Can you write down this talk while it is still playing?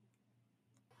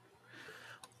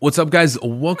What's up, guys?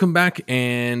 Welcome back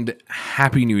and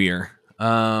happy New Year.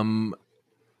 I'm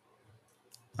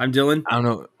Dylan. I don't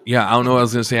know. Yeah, I don't know what I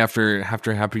was gonna say after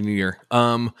Happy New Year.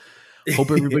 Hope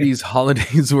everybody's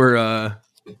holidays were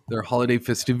their holiday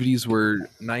festivities were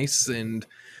nice, and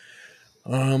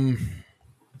it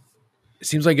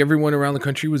seems like everyone around the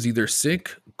country was either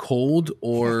sick, cold,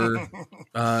 or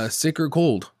sick or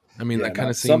cold. I mean, Yeah, that kind of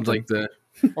not seemed something. like the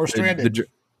Or stranded.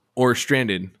 or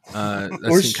stranded. That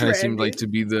Or kind of seemed like stranded. to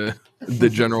be the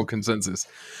general consensus.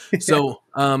 So,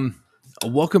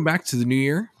 welcome back to the new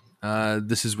year.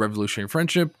 This is Revolutionary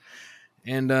Friendship,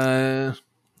 and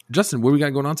Justin, what do we got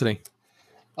going on today?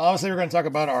 Obviously, we're going to talk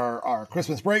about our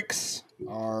Christmas breaks,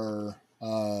 our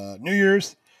New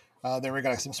Year's. Then we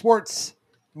got some sports,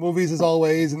 movies as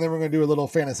always, and then we're going to do a little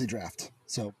fantasy draft.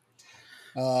 So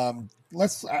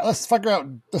let's figure out.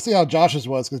 Let's see how Josh's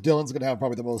was because Dylan's going to have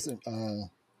probably the most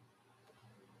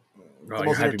Oh,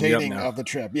 you're hyping me up entertaining now. of the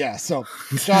trip. Yeah. So,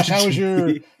 Josh, how was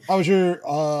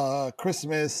your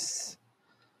Christmas,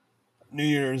 New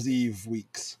Year's Eve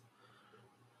weeks?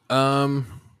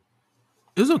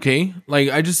 It was okay. Like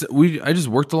I just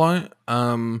worked a lot.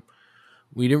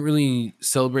 We didn't really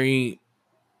celebrate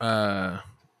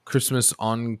Christmas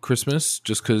on Christmas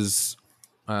just because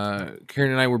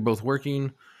Karen and I were both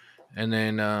working, and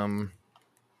then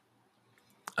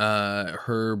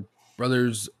her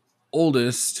brother's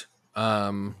oldest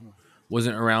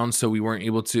wasn't around, so we weren't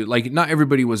able to, like, not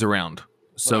everybody was around,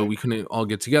 so Right. we couldn't all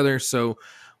get together. So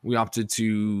we opted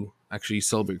to actually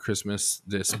celebrate Christmas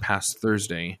this past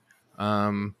Thursday,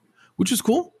 which is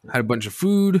cool. Had a bunch of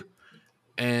food,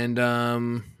 and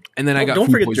then I got Don't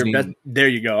food forget poisoning. your best. There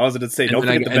you go. I was going to say, And don't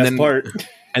then I- forget the and best then- part.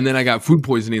 And then I got food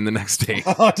poisoning the next day.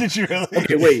 Oh, did you really?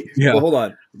 Okay, wait. Yeah. Well, hold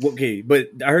on. Okay, but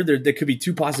I heard there could be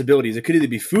two possibilities. It could either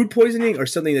be food poisoning or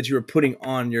something that you were putting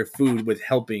on your food with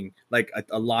helping, like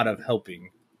a lot of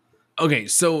helping. Okay,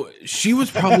 so she was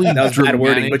probably That was bad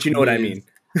wording, dramatic but you know what I with- mean.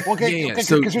 Okay, Yeah, yeah. okay.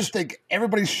 So- Because just think,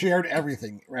 everybody shared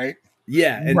everything, right?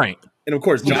 Yeah, and, right. and of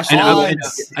course, Josh. And I,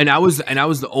 Odds. and I was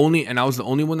the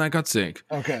only one that got sick.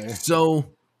 Okay. So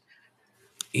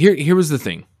here was the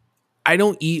thing. I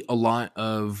don't eat a lot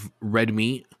of red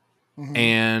meat, Mhm.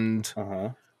 and Uh-huh.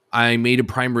 I made a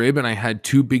prime rib, and I had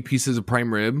 2 big pieces of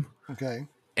prime rib, Okay.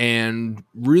 and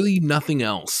really nothing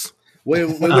else.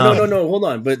 Wait, no, hold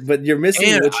on. But you're missing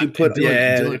And what you put.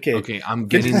 Dylan, okay. okay, I'm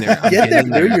getting there. I'm Get there,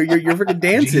 getting there. dude. You're freaking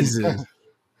dancing. Jesus.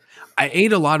 I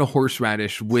ate a lot of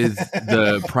horseradish with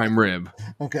the prime rib.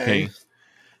 Okay. Okay.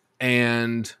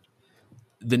 And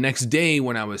the next day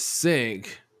when I was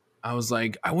sick, I was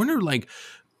like, I wonder, like,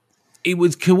 it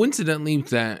was coincidentally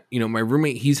that, my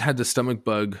roommate, he's had the stomach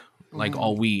bug like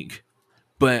all week,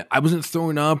 but I wasn't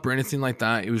throwing up or anything like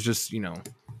that. It was just,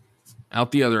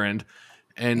 out the other end.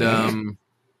 And, I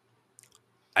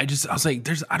was like,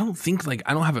 I don't think, like,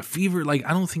 I don't have a fever. Like,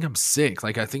 I don't think I'm sick.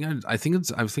 Like, I think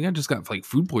I just got like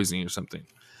food poisoning or something.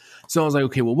 So I was like,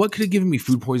 okay, well, what could have given me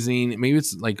food poisoning? Maybe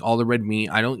it's like all the red meat.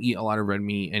 I don't eat a lot of red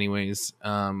meat anyways.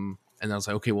 And I was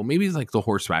like, okay, well, maybe it's like the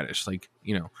horseradish. Like,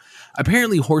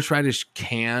 apparently horseradish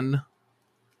can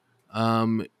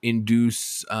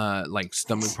induce like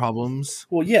stomach problems.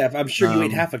 Well, yeah, I'm sure you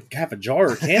ate half a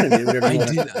jar or can of it, whatever. I you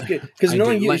did. want. Because I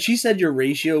knowing did, you, like- she said your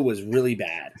ratio was really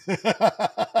bad.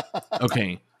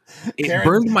 Okay. It Karen-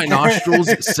 burned my nostrils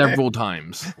several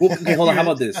times. Well, okay, hold on. How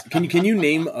about this? Can you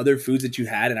name other foods that you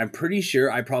had? And I'm pretty sure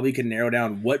I probably can narrow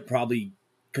down what probably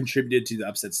contributed to the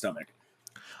upset stomach.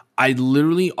 I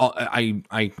literally,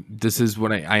 this is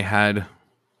what I had.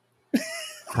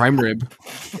 Prime rib.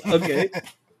 Okay.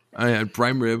 I had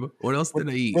prime rib. What else did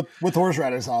I eat? with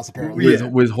horseradish sauce, apparently. Yeah.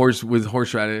 With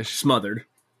horseradish. Smothered.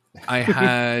 I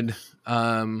had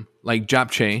like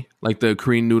japchae, like the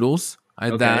Korean noodles. I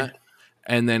had Okay. that,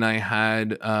 and then I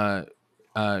had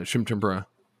shrimp tempura.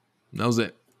 That was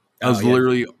it. That was yeah.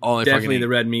 literally all I Definitely fucking the ate.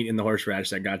 red meat and the horseradish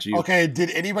that got you. Okay.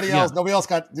 Did anybody Yeah. else? Nobody else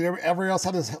got. Did everybody else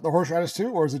have the horseradish too,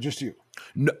 or is it just you?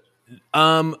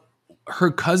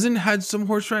 Her cousin had some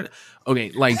horseradish.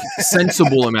 Okay, like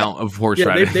sensible amount of Yeah,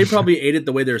 horseradish. they probably ate it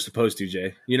the way they're supposed to,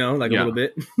 Jay. Like Yeah. a little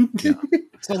bit.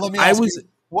 So let me I ask was- you.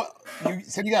 What you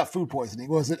said? You got food poisoning.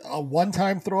 Was it a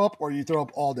one-time throw up, or you throw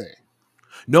up all day?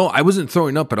 No, I wasn't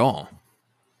throwing up at all.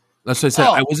 That's what I said.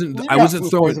 Oh, I wasn't. well, you I got wasn't food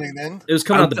throwing. poisoning then. It was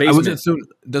coming out the I basement. wasn't throwing.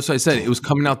 That's what I said. It was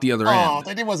coming out the other Oh, end.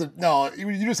 then it wasn't. No,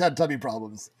 you just had tummy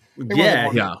problems. It Yeah,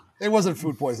 wasn't, yeah. It wasn't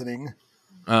food poisoning.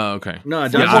 Oh, okay. No,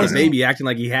 Food Josh was a poisoning. baby acting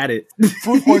like he had it.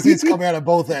 Food poisoning is coming out of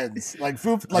both ends. Like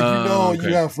food, like Okay.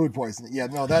 you have food poisoning. Yeah,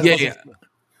 no, that Yeah, wasn't.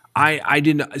 I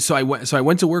didn't. So I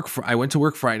went to work. I went to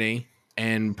work Friday,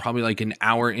 and probably like an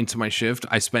hour into my shift,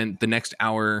 I spent the next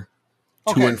hour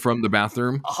to Okay. and from the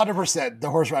bathroom. 100%. The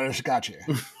horseradish got you.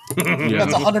 Yeah.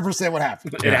 That's 100% what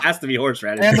happened. It has to be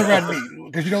horseradish. And the red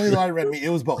meat, because you don't eat a lot of red meat. It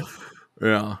was both.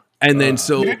 Yeah. And then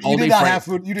so You all did day not Friday. have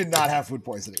food. You did not have food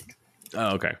poisoning.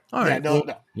 Oh, okay. All Yeah, right. no, well,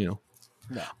 no. you know,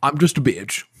 No. I'm just a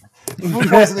bitch. Food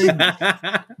poisoning.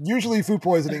 Usually, food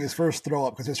poisoning is first throw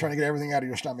up because it's trying to get everything out of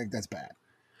your stomach that's bad.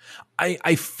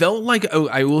 I felt like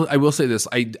I will say this.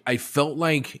 I felt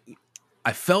like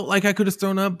I could have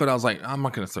thrown up, but I was like, I'm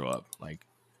not gonna throw up. Like,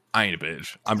 I ain't a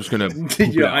bitch. I'm just gonna. poop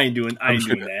it Yeah, out. I ain't doing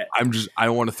that. I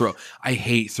don't want to throw. I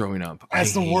hate throwing up.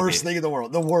 That's the hate worst it. thing in the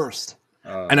world. The worst.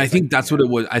 And I think that's what it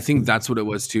was. I think that's what it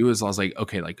was too. Is I was like,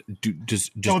 okay, like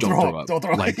just don't throw up. Don't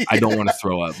throw up. Like I don't want to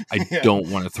throw up. I Yeah. don't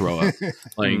want to throw up.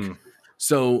 Like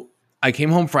so, I came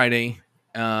home Friday.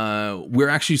 We're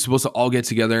actually supposed to all get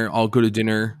together. All go to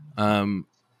dinner. Me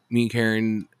and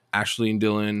Karen, Ashley and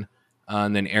Dylan,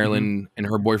 and then Erin and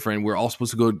her boyfriend. We're all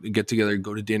supposed to go get together,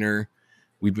 go to dinner.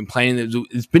 We've been planning it.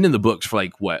 It's been in the books for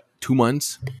like what 2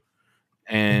 months.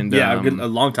 And Yeah, a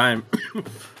long time.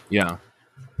 yeah.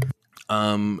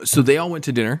 So they all went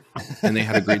to dinner and they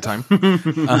had a great time. So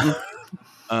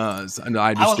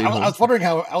I just stayed home. I was wondering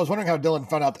how Dylan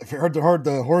found out if he heard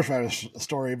the horseradish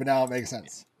story, but now it makes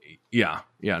sense. Yeah,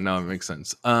 no, it makes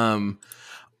sense.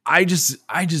 I just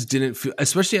didn't feel,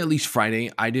 especially at least Friday.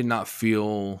 I did not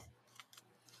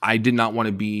want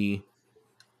to be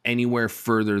anywhere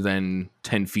further than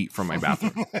 10 feet from my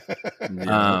bathroom.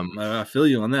 Yeah, I feel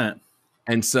you on that.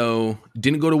 And so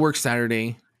didn't go to work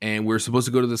Saturday. And we were supposed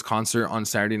to go to this concert on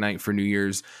Saturday night for New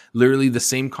Year's. Literally the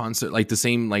same concert, like the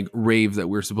same like rave that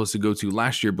we were supposed to go to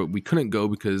last year, but we couldn't go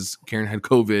because Karen had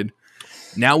COVID.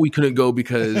 Now we couldn't go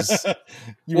because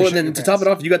Well, then to top it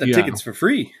off, you got the tickets for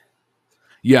free.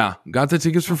 yeah, got the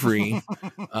tickets for free.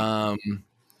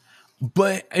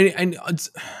 But and it's,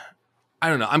 I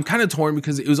don't know. I'm kind of torn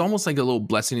because it was almost like a little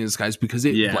blessing in disguise because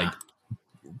it like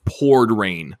poured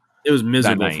rain. It was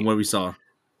miserable night. from what we saw.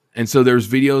 And so there's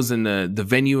videos and the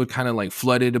venue had kind of like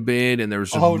flooded a bit, and there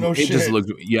was just, just looked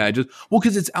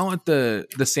because it's out at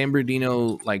the San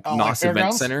Bernardino like NOS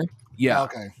Event Center. Yeah,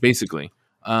 basically.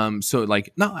 So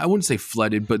like I wouldn't say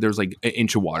flooded, but there's like an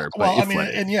inch of water. But well, I mean,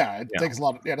 and it takes a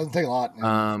lot. It doesn't take a lot in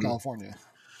California.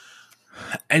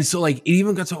 And so like it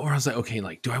even got to where I was like, okay,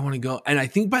 like do I want to go? And I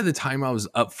think by the time I was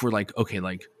up for like, okay,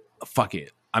 like fuck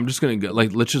it, I'm just gonna go.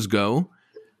 Like let's just go.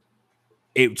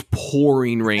 It's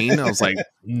pouring rain. I was like,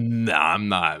 nah, I'm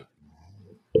not.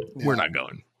 Yeah. We're not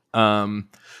going.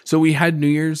 So we had New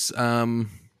Year's at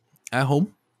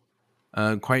home,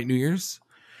 quiet New Year's,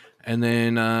 and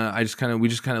then we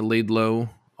just kind of laid low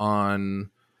on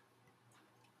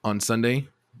Sunday.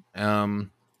 I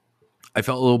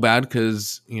felt a little bad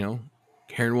because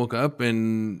Karen woke up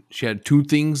and she had 2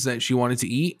 things that she wanted to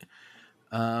eat.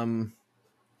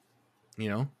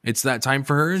 It's that time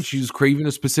for her and she's craving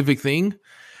a specific thing.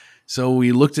 So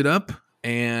we looked it up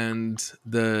and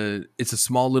it's a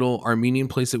small little Armenian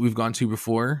place that we've gone to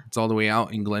before. It's all the way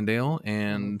out in Glendale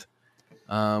and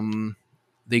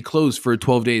they close for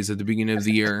 12 days at the beginning of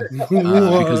the year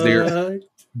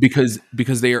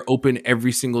because they are open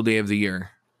every single day of the year.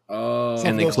 Oh,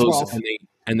 and they close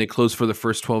and they close for the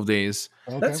first 12 days.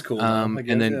 Okay. That's cool.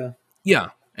 And then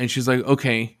and she's like,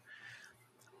 okay,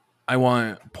 I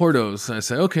want Porto's. And I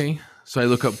said, okay. So I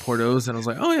look up Porto's and I was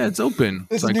like, oh yeah, it's open.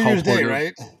 It's so I New called Year's Day, Porto's.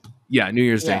 right? Yeah, New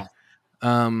Year's Day.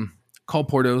 Call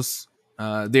Porto's.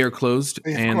 They are closed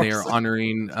and they are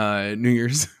honoring New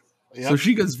Year's. Yep. So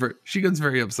she gets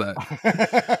very upset.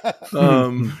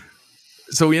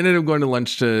 So we ended up going to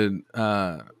lunch to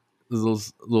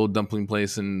this little dumpling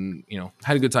place and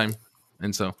had a good time.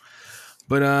 And so,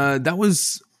 but that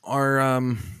was our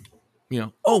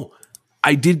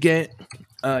I did get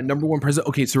number one present.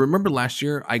 Okay, so remember last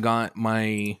year I got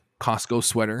my Costco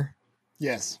sweater.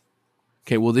 Yes.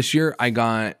 Okay, well this year I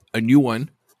got a new one,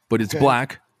 but it's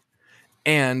black,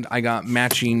 and I got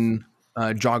matching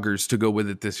joggers to go with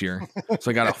it this year.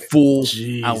 So I got a full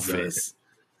outfit.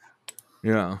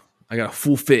 Yeah, I got a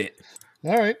full fit.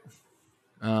 All right.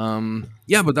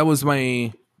 Yeah, but that was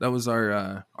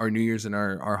our New Year's and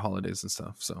our holidays and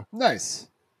stuff. So nice.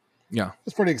 Yeah,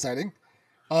 it's pretty exciting.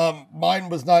 Mine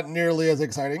was not nearly as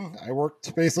exciting. I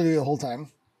worked basically the whole time.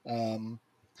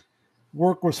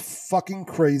 Work was fucking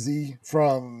crazy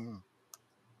from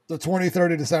the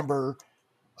 23rd of December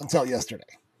until yesterday.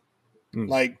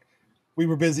 Like we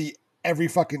were busy every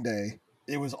fucking day.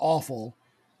 It was awful.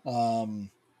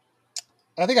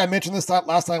 I think I mentioned this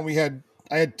last time there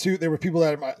were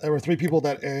 3 people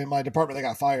that in my department that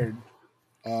got fired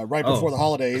right before the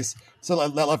holidays. So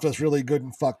that left us really good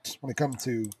and fucked when it comes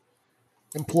to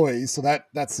employees. So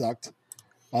that sucked.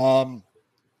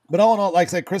 But all in all, like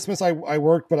I said, Christmas I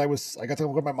worked, but I got to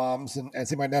go to my mom's and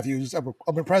see my nephews,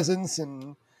 open presents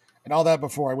and all that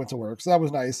before I went to work. So that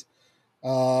was nice.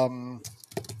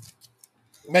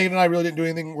 Megan and I really didn't do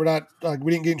anything. We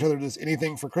didn't get each other just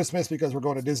anything for Christmas because we're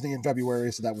going to Disney in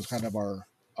February. So that was kind of our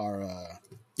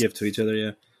gift to each other.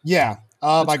 Yeah. Yeah.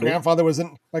 My cool. grandfather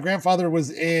was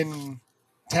in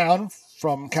town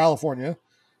from California.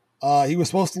 He was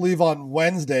supposed to leave on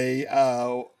Wednesday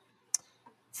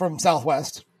from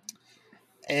Southwest,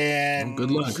 and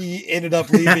good luck. he ended up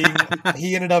leaving.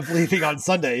 He ended up leaving on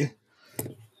Sunday.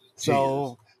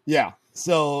 So yeah,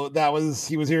 so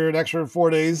he was here an extra 4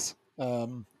 days,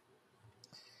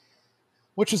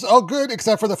 which is all good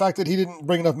except for the fact that he didn't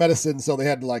bring enough medicine, so they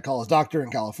had to like call his doctor in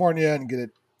California and get it.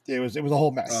 It was a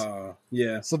whole mess.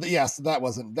 Yeah. So that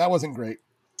wasn't great.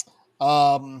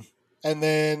 And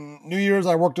then New Year's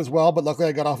I worked as well, but luckily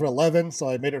I got off at 11, so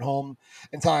I made it home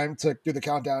in time to do the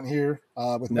countdown here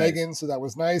with Megan. So that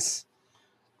was nice.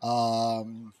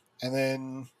 And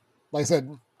then, like I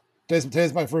said,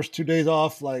 today's my first 2 days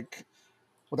off, like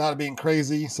without it being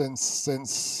crazy since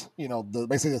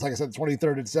basically like I said,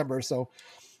 23rd of December. So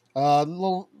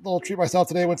little treat myself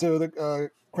today. Went to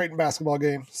the Creighton basketball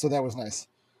game, so that was nice.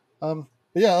 But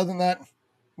yeah, other than that,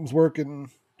 it was work and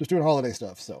just doing holiday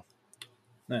stuff. So.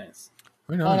 Nice.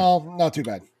 No, not too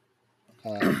bad.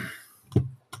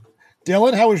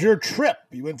 Dylan, how was your trip?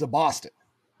 You went to Boston.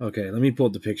 Okay, let me pull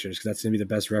up the pictures because that's going to be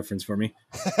the best reference for me.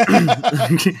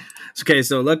 Okay,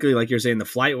 so luckily, like you're saying, the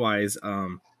flight-wise,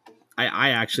 I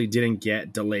actually didn't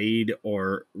get delayed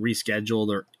or rescheduled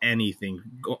or anything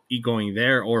going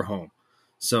there or home.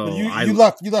 So you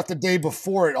left the day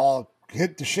before it all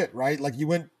hit the shit, right? Like you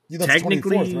left technically,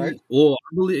 the 24th, right? Well,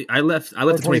 I left the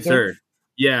 23rd.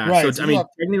 Yeah, right, so I mean,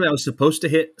 technically, I was supposed to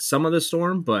hit some of the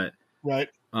storm, but right,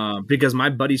 because my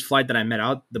buddy's flight that I met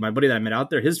out,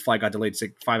 there, his flight got delayed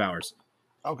 5 hours.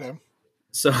 Okay.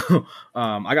 So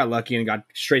I got lucky and got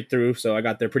straight through, so I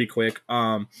got there pretty quick.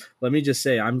 Let me just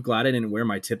say, I'm glad I didn't wear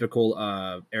my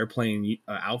typical airplane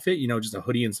outfit, just a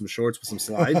hoodie and some shorts with some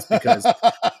slides, because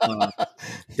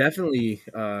definitely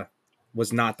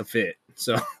was not the fit.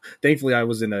 So thankfully I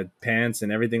was in a pants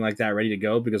and everything like that ready to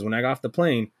go, because when I got off the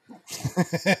plane,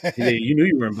 you knew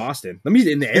you were in Boston.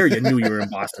 In the air, you knew you were in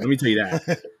Boston. Let me tell you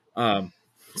that.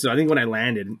 So I think when I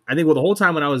landed, the whole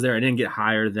time when I was there, I didn't get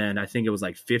higher than, I think it was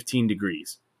like 15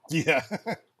 degrees. Yeah.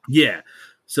 Yeah.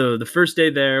 So the first day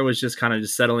there was just kind of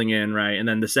just settling in, right? And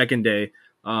then the second day,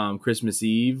 Christmas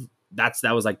Eve, that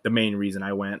was like the main reason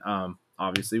I went.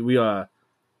 Obviously, we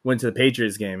went to the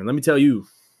Patriots game. And let me tell you,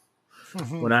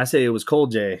 when I say it was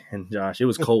cold, Jay and Josh, it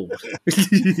was cold.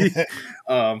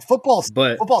 Football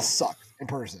sucked in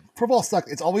person. Football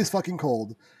sucked. It's always fucking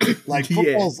cold. Like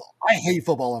football's. I hate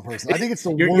football in person. I think it's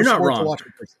the worst sport to watch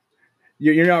in person.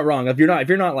 You're not wrong. If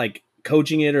you're not like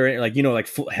coaching it or like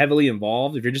heavily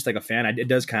involved, if you're just like a fan, it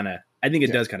does kind of. I think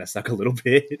it does kind of suck a little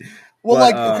bit.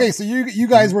 Well, but, okay, so you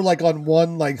guys were like on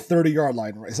one 30-yard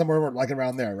line, right? Somewhere like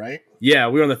around there, right? Yeah,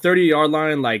 we were on the 30-yard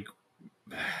line, like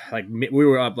we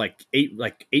were up like eight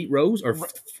rows or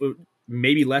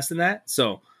maybe less than that.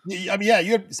 So I mean,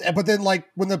 yeah, but then like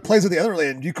when the plays at the other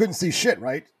end, you couldn't see shit,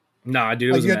 right? Nah, dude,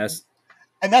 it was a mess.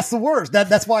 And that's the worst.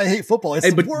 That's why I hate football. It's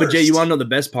the worst. But Jay, you want to know the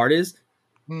best part is?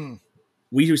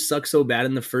 We suck so bad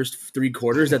in the first 3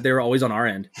 quarters that they were always on our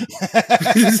end.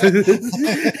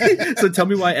 So tell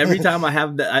me why every time I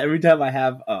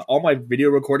have all my video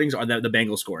recordings are the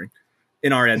Bengals scoring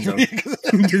in our end zone.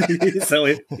 so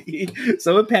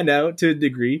it panned out to a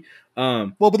degree.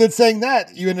 Well, but then saying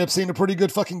that, you ended up seeing a pretty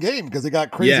good fucking game because it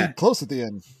got crazy close at the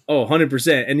end. Oh,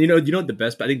 100%. And you know what I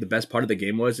think the best part of the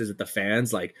game is that the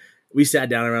fans, like, we sat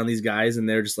down around these guys and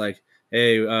they're just like,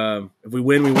 hey, if we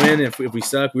win, we win. If we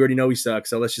suck, we already know we suck.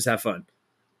 So let's just have fun.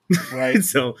 Right.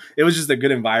 So it was just a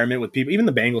good environment with people. Even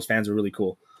the Bengals fans were really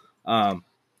cool. Let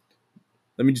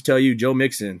me just tell you, Joe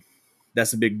Mixon,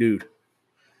 that's a big dude.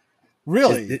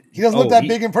 Really? He doesn't look that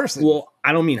big in person. Well,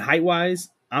 I don't mean height-wise.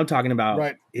 I'm talking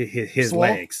about his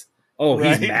legs. Oh,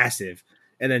 he's massive.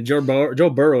 And then Joe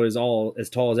Burrow is all as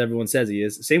tall as everyone says he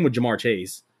is. Same with Jamar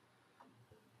Chase.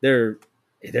 They're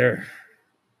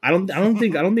I don't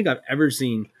think I've ever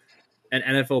seen an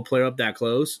NFL player up that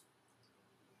close.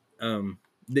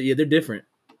 They're different.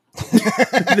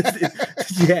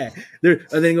 Yeah,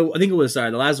 I think it was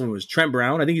the last one was Trent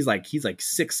Brown. I think he's like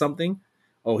 6 something.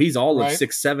 Oh, he's all of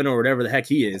 6'7" or whatever the heck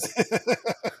he is.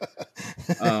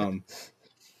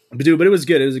 But it was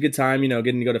good. It was a good time,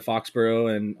 getting to go to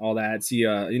Foxborough and all that. See,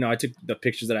 I took the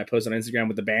pictures that I posted on Instagram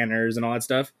with the banners and all that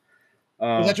stuff.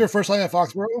 Was that your first time at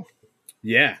Foxborough?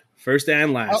 Yeah, first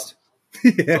and last.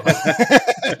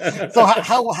 So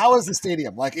how is the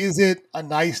stadium? Like, is it a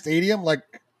nice stadium? Like,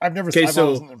 I've never. Okay, I've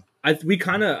so always- I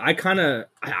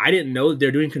didn't know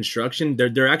they're doing construction.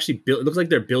 They're actually built. It looks like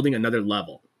they're building another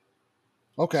level.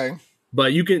 okay,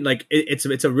 But you can like it's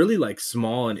a really like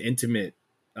small and intimate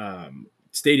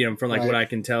stadium from like what Right. I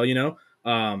can tell.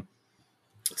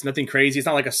 It's nothing crazy. It's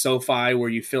not like a SoFi where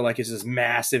you feel like it's this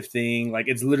massive thing. Like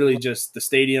it's literally just the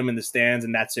stadium and the stands,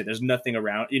 and that's it. There's nothing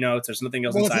around. There's nothing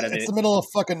else well, inside of it's it. the middle of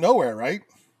fucking nowhere, right?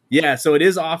 Yeah, so it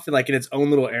is off like in its own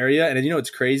little area, and what's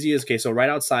crazy is so right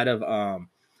outside of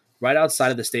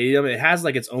the stadium, it has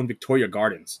like its own Victoria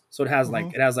Gardens. So it has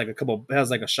like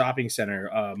a shopping center.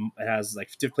 It has like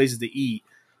places to eat.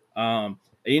 And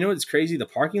what's crazy? The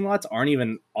parking lots aren't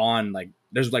even on like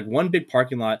there's like one big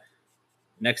parking lot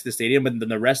next to the stadium, but then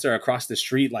the rest are across the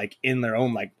street, like in their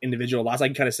own like individual lots. I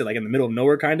can kind of sit like in the middle of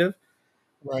nowhere, kind of.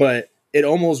 Right. But it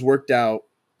almost worked out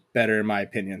better in my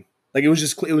opinion. Like it was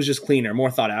just cleaner, more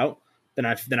thought out than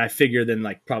I figured. Than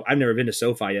like I've never been to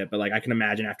SoFi yet, but like I can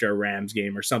imagine after a Rams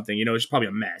game or something, it's probably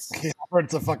a mess. Yeah,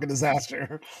 it's a fucking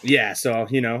disaster. Yeah, so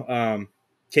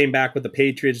came back with the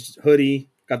Patriots hoodie,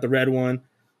 got the red one,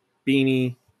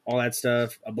 beanie, all that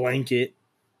stuff, a blanket.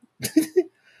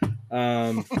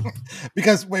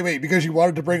 Because because you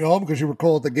wanted to bring it home because you were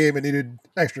cold at the game and needed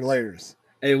extra layers.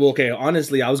 Hey, well, okay.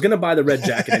 Honestly, I was gonna buy the red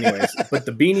jacket anyways, but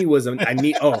the beanie was I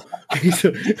need. Oh, okay,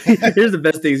 so here's the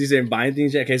best things you say in buying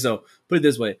things. Okay, so put it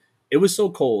this way: it was so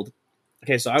cold.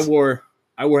 Okay, so I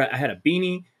had a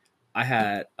beanie, I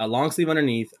had a long sleeve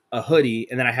underneath, a hoodie,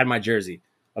 and then I had my jersey.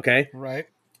 Okay, Right.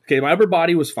 okay, my upper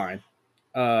body was fine.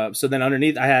 So then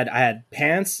underneath, I had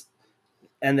pants,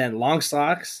 and then long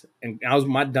socks, and I was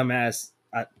my dumb ass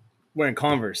wearing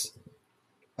Converse.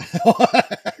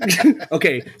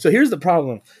 Okay, so here's the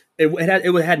problem.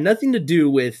 It had nothing to do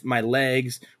with my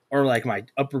legs or like my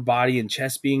upper body and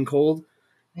chest being cold.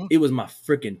 It was my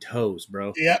freaking toes,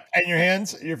 bro. Yep, and your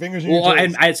hands, your fingers. And Well, your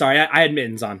toes. I had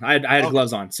mittens on. I had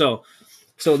gloves on. So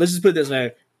let's just put it this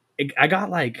way. It got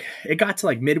to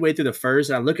like midway through the first,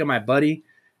 and I look at my buddy,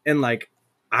 and like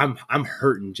I'm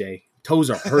hurting, Jay.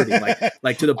 Toes are hurting,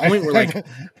 like to the point where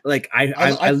like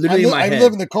I literally in my head. I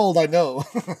live in the cold. I know.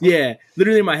 Yeah,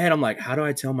 literally in my head, I'm like, how do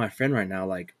I tell my friend right now?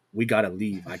 Like, we gotta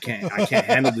leave. I can't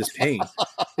handle this pain.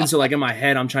 And so, like in my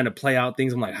head, I'm trying to play out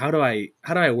things. I'm like, how do I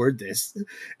word this?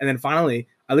 And then finally,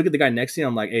 I look at the guy next to me.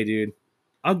 I'm like, hey, dude,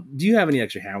 do you have any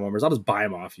extra hand warmers? I'll just buy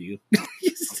them off you.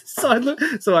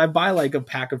 So I buy like a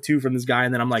pack of 2 from this guy,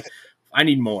 and then I'm like, I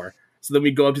need more. So then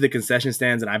we go up to the concession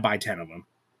stands, and I buy 10 of them.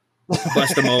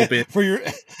 Bust them open For your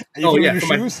for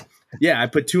shoes. I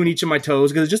put 2 in each of my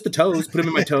toes because it's just the toes. Put them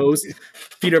in my toes.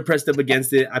 Feet are pressed up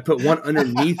against it. I put 1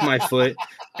 underneath my foot,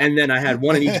 and then I had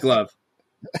 1 in each glove.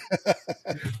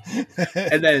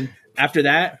 And then after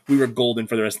that, we were golden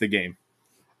for the rest of the game.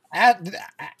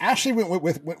 Ashley went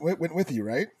with you,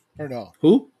 right? Or no?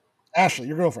 Who? Ashley,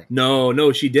 your girlfriend.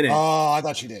 No, she didn't. Oh, I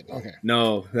thought she did. Okay.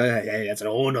 No, hey, that's a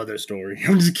whole nother story.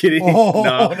 I'm just kidding. Oh,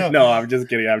 no, I'm just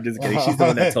kidding. She's the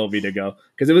one that told me to go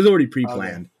because it was already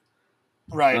pre-planned.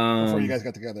 Okay. Right, before you guys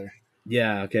got together.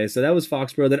 Yeah, okay. So that was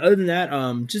Foxborough. Then other than that,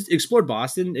 just explored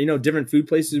Boston. Different food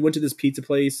places. Went to this pizza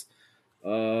place.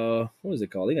 What was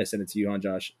it called? I think I sent it to you,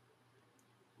 Josh.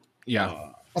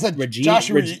 Yeah. I said, Josh,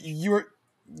 you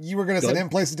were going to send him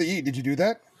places to eat. Did you do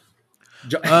that?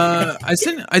 I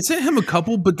sent him a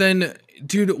couple, but then,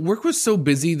 dude, work was so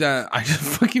busy that I just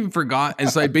fucking forgot. And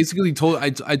so I basically told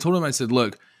him, I said,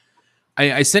 look,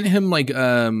 I sent him like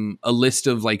a list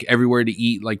of like everywhere to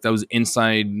eat, like that was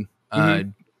inside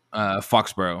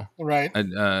Foxborough, right?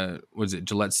 Was it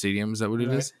Gillette Stadium? Is that what it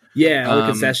is? Yeah, all the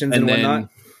concessions and whatnot.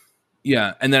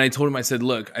 Yeah, and then I told him, I said,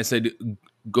 look,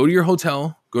 go to your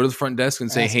hotel, go to the front desk,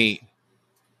 and say, hey,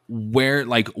 where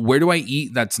do I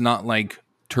eat that's not like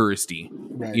touristy?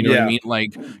 Right. You know what I mean?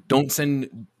 Like, don't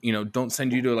send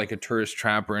you to like a tourist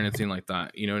trap or anything like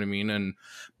that. You know what I mean? And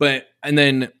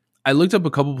then I looked up a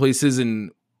couple places,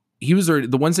 and he was already,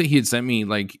 the ones that he had sent me,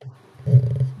 like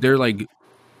they're like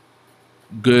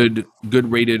good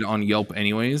rated on Yelp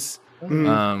anyways.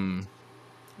 Mm-hmm.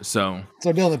 So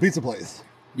dealing the pizza place.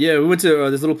 Yeah, we went to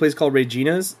this little place called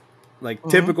Regina's, like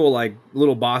typical like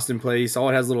little Boston place. All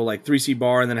it has little like 3-seat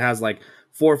bar, and then it has like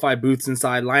 4 or 5 booths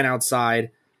inside, line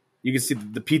outside. You can see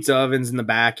the pizza ovens in the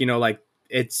back. Like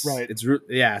it's right.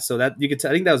 Yeah. So that you could I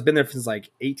think that was been there since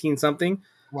like 18 something.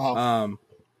 Wow.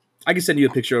 I can send you a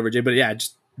picture over, Jay. But yeah,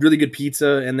 just really good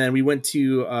pizza. And then we went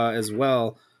to as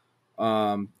well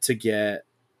to get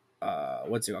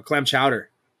what's it called, clam chowder.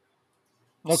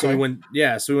 Okay. So we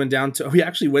went down to. We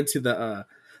actually went to the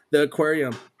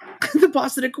aquarium, the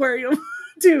Boston Aquarium.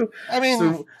 too. I mean,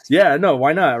 So yeah, no,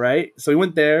 why not, right? So we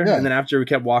went there, Yeah. and then after we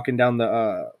kept walking down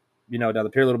the down the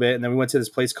pier a little bit, and then we went to this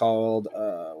place called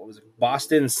what was it,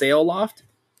 Boston Sail Loft.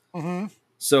 hmm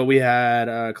So we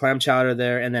had clam chowder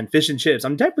there, and then fish and chips.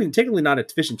 I'm technically not a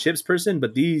fish and chips person,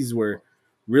 but these were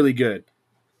really good.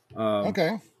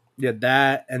 okay. Yeah,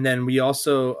 that, and then we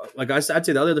also I'd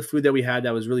say the other food that we had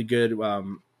that was really good.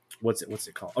 What's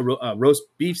it called? A roast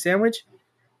beef sandwich.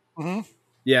 hmm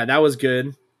Yeah, that was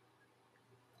good.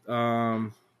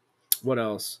 What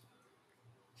else?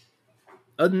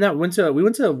 Other than that, we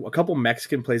went to a couple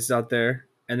Mexican places out there,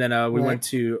 and then we Right. went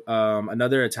to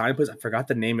another Italian place. I forgot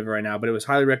the name of it right now, but it was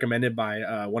highly recommended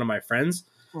by one of my friends.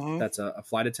 hmm That's a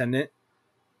flight attendant.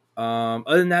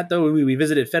 Other than that, though, we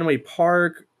visited Fenway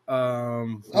Park. Oh,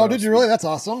 What did else? you really? That's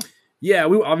awesome. Yeah,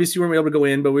 we obviously weren't able to go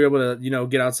in, but we were able to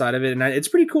get outside of it, and it's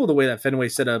pretty cool the way that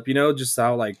Fenway's set up. Just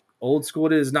how old school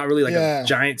it is. Not really like Yeah. a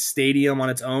giant stadium on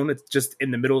its own. It's just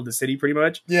in the middle of the city, pretty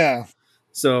much. Yeah.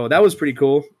 So that was pretty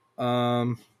cool.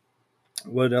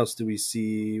 What else do we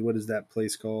see? What is that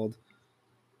place called?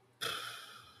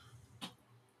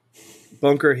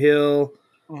 Bunker Hill.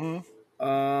 hmm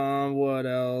What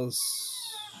else?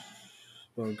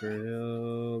 Bunker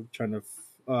Hill. Trying to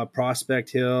Prospect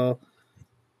Hill.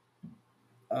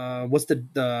 What's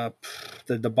the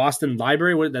Boston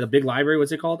Library? The big library?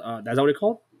 What's it called? That's what it's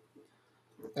called.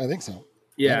 I think so.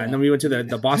 Yeah, don't and know. then we went to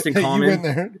the Boston You Common. went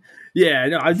there. Yeah,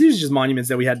 no, these are just monuments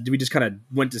that we just kind of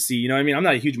went to see. You know what I mean? I'm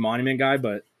not a huge monument guy,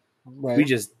 but Right. we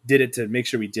just did it to make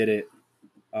sure we did it.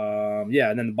 Yeah,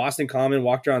 and then the Boston Common,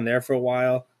 walked around there for a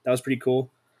while. That was pretty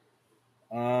cool.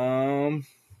 Yeah,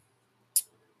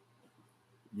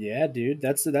 dude,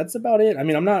 that's about it. I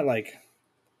mean, I'm not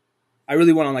I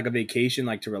really went on a vacation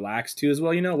to relax too as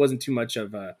well. It wasn't too much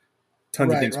of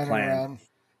tons of things running planned. around.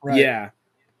 Right. Yeah.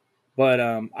 But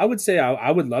I would say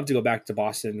I would love to go back to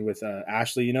Boston with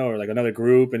Ashley, or another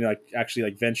group, and actually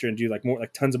venture and do more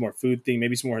tons of more food thing,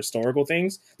 maybe some more historical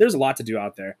things. There's a lot to do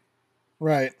out there.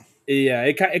 Right. Yeah,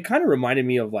 it kind of reminded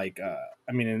me of kind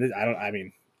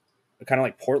of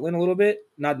like Portland a little bit,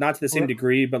 not to the same Right.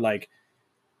 degree, but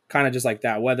kind of just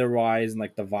that weather wise and the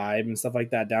vibe and stuff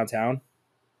like that downtown.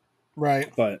 Right.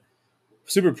 But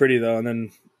super pretty though, and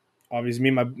then.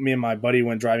 Obviously, me and my buddy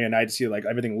went driving at night to see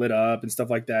everything lit up and stuff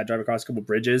like that. Drive across a couple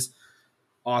bridges,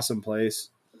 awesome place.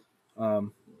 But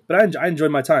I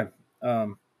enjoyed my time.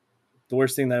 The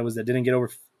worst thing that didn't get over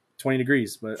 20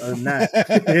 degrees, but other than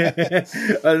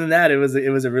that, it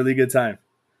was a really good time.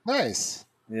 Nice.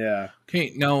 Yeah.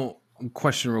 Okay, now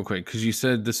question real quick, because you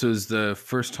said this was the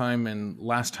first time and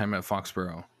last time at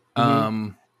Foxborough.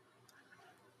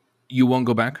 You won't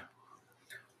go back?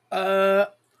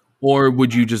 Or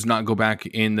would you just not go back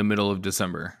in the middle of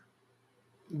December?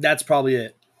 That's probably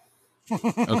it.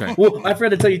 Okay. Well, I forgot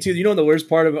to tell you too. The worst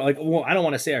part of it, I don't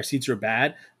want to say our seats are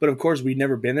bad, but of course we've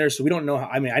never been there, so we don't know how.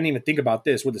 I mean, I didn't even think about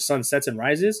this where the sun sets and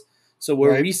rises. So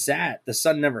where Right. we sat, the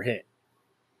sun never hit.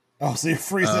 Oh, so you're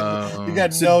freezing. You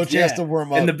got So, no chance yeah. to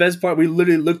warm up. And the best part, we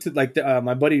literally looked at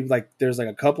my buddy, there's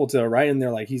a couple to the right, and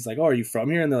they're he's oh, are you from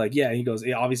here? And they're yeah. And he goes,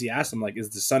 he obviously asked them is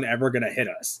the sun ever gonna hit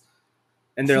us?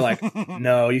 And they're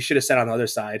no, you should have sat on the other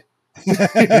side.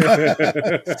 But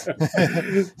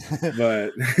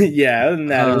yeah, other than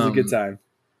that, it was a good time.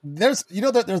 There's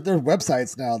that there's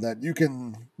websites now that you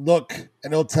can look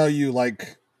and it'll tell you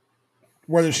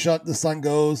where the sun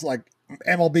goes,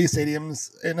 MLB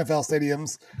stadiums, NFL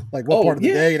stadiums, what part of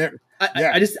the day. And I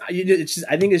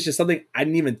think it's just something I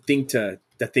didn't even think to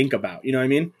think about. You know what I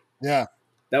mean? Yeah.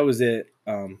 That was it.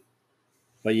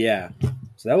 But yeah,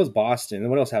 so that was Boston.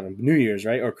 And what else happened? New Year's,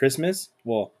 right? Or Christmas?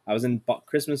 Well, I was in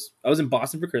Christmas. I was in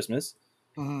Boston for Christmas,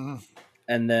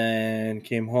 and then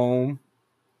came home,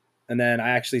 and then I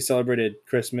actually celebrated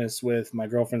Christmas with my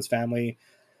girlfriend's family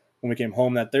when we came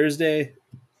home that Thursday.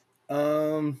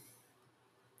 Never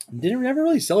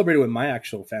really celebrated with my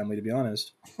actual family, to be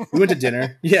honest. We went to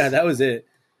dinner. Yeah, that was it.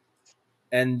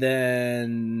 And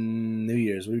then New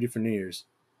Year's. What did we do for New Year's?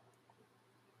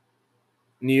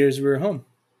 New Year's we were home.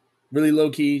 Really low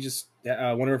key. Just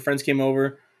one of her friends came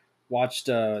over, watched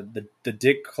the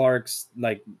Dick Clark's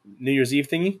New Year's Eve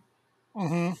thingy.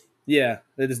 Mm-hmm. Yeah,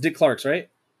 it's Dick Clark's, right?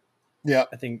 Yeah.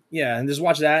 I think and just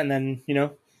watch that, and then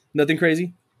nothing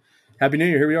crazy. Happy New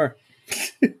Year. Here we are.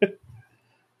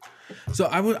 So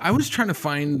I was trying to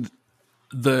find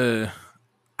I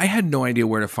had no idea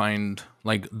where to find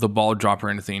the ball drop or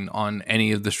anything on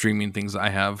any of the streaming things I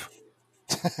have.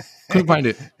 Couldn't find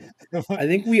it. I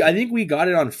think we got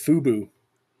it on Fubo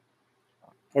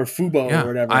or Fubo or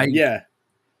whatever.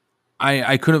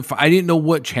 I couldn't. I didn't know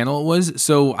what channel it was,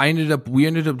 so we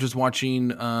ended up just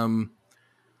watching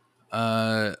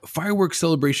fireworks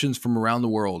celebrations from around the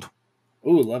world.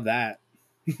 Ooh, love that.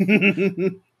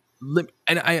 And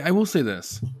I will say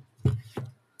this.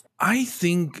 I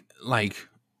think like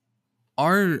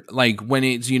our like when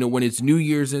it's when it's New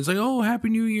Year's and it's like, oh, Happy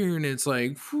New Year, and it's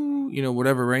like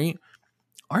whatever, right?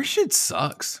 Our shit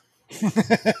sucks.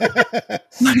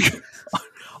 Like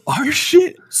our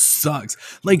shit sucks.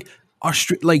 Like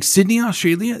Sydney,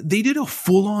 Australia, they did a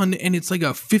full on, and it's like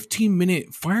a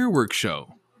 15-minute fireworks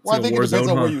show. Well, I think it depends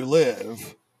on where you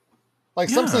live. Like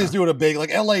some cities do it a big.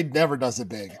 Like LA never does it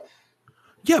big.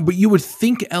 Yeah, but you would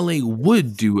think LA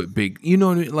would do it big. You know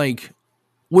what I mean? Like,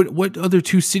 what other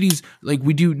two cities like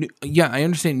we do? Yeah, I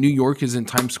understand New York is in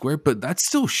Times Square, but that's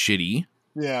still shitty.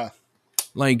 Yeah,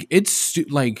 like it's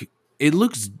like it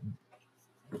looks.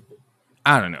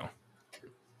 I don't know.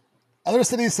 Other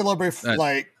cities celebrate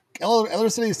other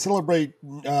cities celebrate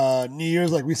New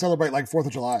Year's like we celebrate like 4th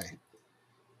of July.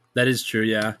 That is true.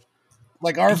 Yeah.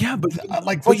 Like our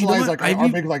 4th of July is like our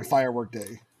big like firework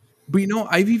day. But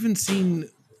I've even seen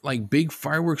like big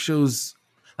fireworks shows.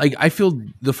 Like I feel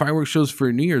the fireworks shows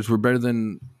for New Year's were better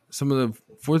than some of the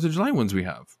 4th of July ones we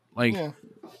have. Like, I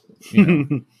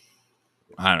don't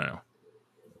know.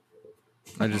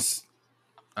 I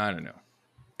don't know.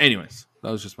 Anyways,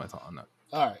 that was just my thought on that.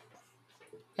 All right.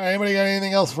 Anybody got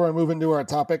anything else before I move into our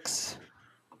topics?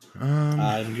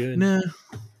 I'm good. Nah.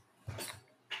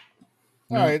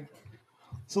 All right.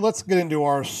 So let's get into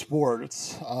our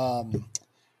sports.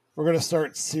 We're going to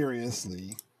start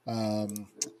seriously.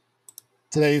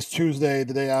 Today is Tuesday,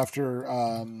 the day after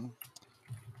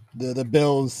the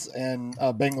Bills and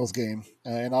Bengals game.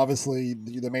 And obviously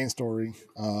the main story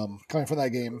coming from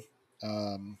that game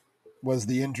was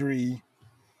the injury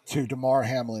to Damar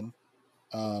Hamlin,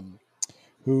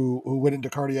 who went into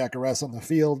cardiac arrest on the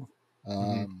field.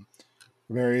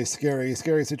 Very scary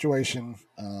situation.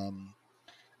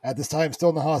 At this time, still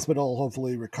in the hospital,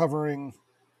 hopefully recovering.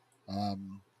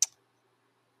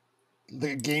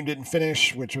 The game didn't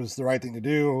finish, which was the right thing to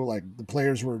do. Like the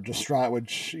players were distraught,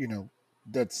 which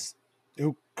that's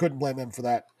who couldn't blame them for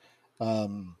that.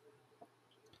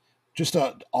 Just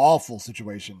an awful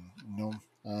situation,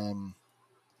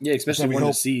 Yeah, especially when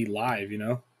you see live,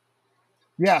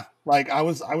 Yeah, like I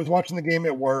was watching the game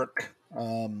at work.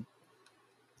 I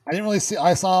didn't really see.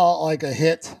 I saw like a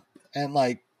hit and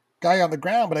like guy on the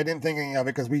ground, but I didn't think anything of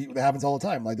it because that happens all the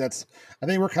time. Like I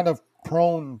think we're kind of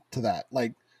prone to that.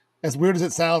 Like as weird as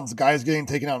it sounds, guys getting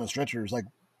taken out on stretchers, like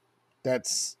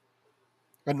that's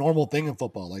a normal thing in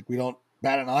football. Like we don't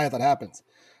bat an eye if that happens.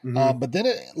 But then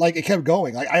it kept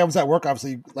going. Like I was at work,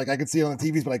 obviously, like I could see it on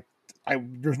the TVs, but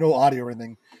there's no audio or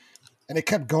anything. And it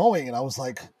kept going, and I was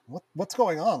like, what's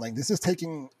going on? Like, this is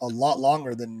taking a lot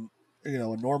longer than, a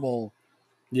normal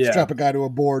strap a guy to a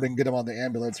board and get him on the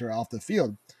ambulance or off the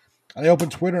field. And I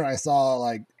opened Twitter, and I saw,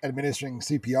 like, administering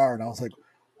CPR, and I was like,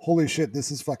 holy shit,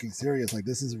 this is fucking serious. Like,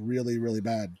 this is really, really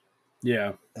bad.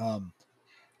 Yeah.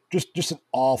 Just an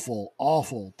awful,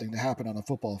 awful thing to happen on a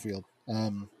football field.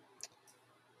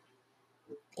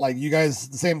 Like, you guys,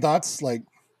 the same thoughts? Like,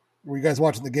 were you guys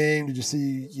watching the game? Did you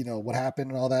see, what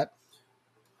happened and all that?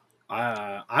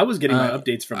 I was getting my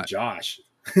updates from Josh.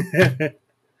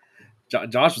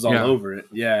 Josh was all over it.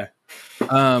 Yeah.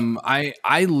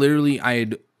 I literally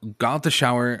had got out the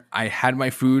shower, I had my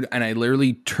food, and I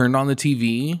literally turned on the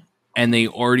TV, and they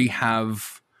already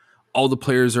have all the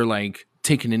players are like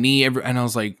taking a knee, and I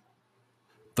was like,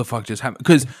 the fuck just happened?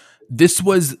 Because this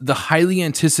was the highly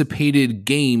anticipated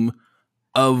game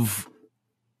of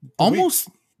almost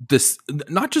this,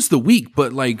 not just the week,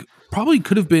 but like probably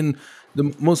could have been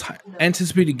the most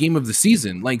anticipated game of the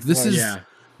season. Like this is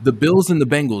the Bills and the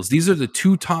Bengals. These are the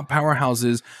two top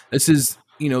powerhouses. This is,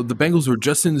 the Bengals were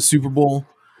just in the Super Bowl.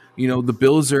 The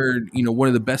Bills are, one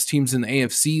of the best teams in the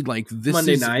AFC. Like this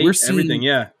Monday night, we're seeing everything.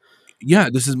 Yeah.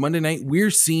 This is Monday night. We're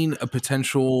seeing a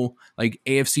potential like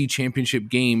AFC championship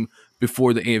game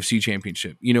before the AFC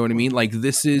championship. You know what I mean? Like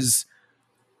this is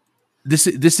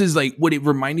like what it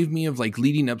reminded me of. Like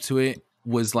leading up to it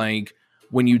was like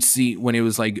when it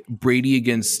was like Brady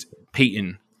against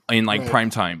Peyton in like prime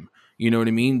time. You know what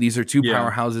I mean? These are two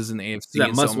powerhouses in the AFC.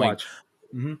 That must watch.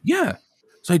 Yeah.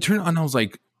 So I turned on and I was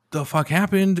like, the fuck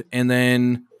happened? And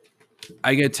then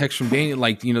I get a text from Daniel,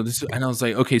 like, this, and I was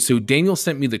like, okay, so Daniel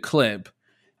sent me the clip,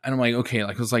 and I'm like, okay,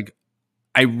 like, I was like,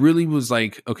 I really was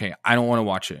like, okay, I don't want to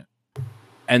watch it.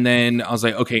 And then I was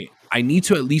like, okay, I need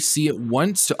to at least see it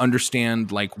once to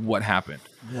understand like what happened.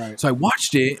 Right. So I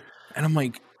watched it, and I'm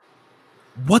like,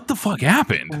 what the fuck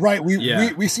happened? Right.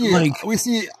 We see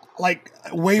like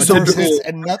way worse hits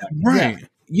and nothing. Right.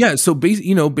 Yeah. So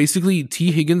basically,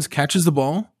 T. Higgins catches the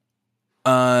ball,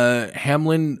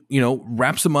 Hamlin,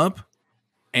 wraps him up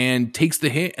and takes the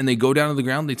hit, and they go down to the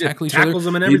ground. They tackle each other. Tackles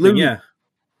them and everything. Yeah.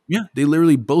 They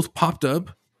literally both popped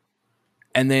up,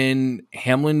 and then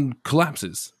Hamlin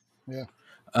collapses. Yeah.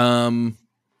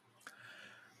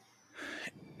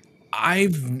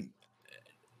 I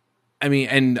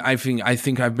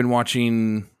think I've been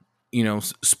watching,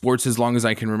 sports as long as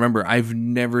I can remember. I've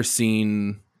never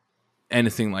seen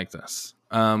anything like this.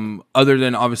 Other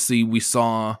than obviously we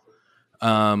saw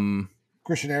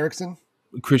Christian Eriksen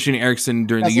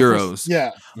during the Euros.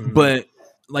 Yeah. But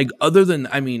like other than,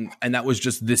 and that was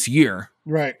just this year.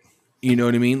 Right. You know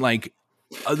what I mean? Like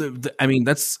I've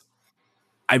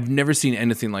never seen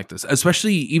anything like this,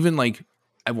 especially even like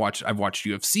I've watched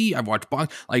UFC, I've watched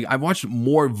boxing, like I've watched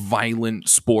more violent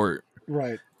sport.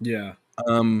 Right. Yeah.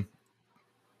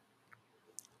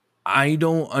 I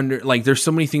don't there's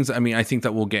so many things. I think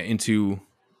that we'll get into,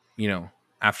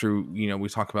 after, we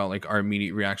talk about like our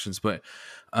immediate reactions, but,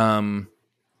 I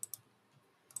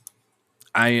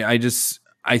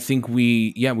think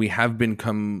we have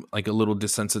become like a little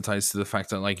desensitized to the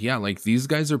fact that like these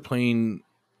guys are playing,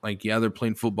 they're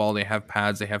playing football. They have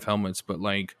pads, they have helmets, but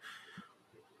like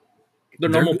they're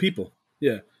normal people.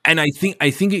 Yeah. And I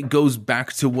think it goes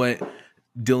back to what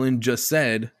Dylan just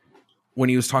said when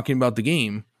he was talking about the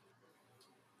game.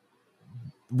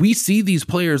 We see these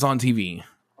players on TV,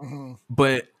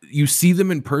 but you see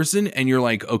them in person and you're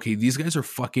like, okay, these guys are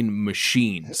fucking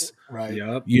machines. Right.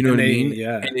 Yep. You know what I mean?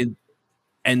 Yeah.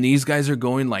 And these guys are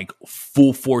going like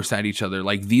full force at each other.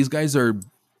 Like these guys are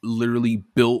literally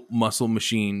built muscle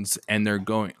machines, and they're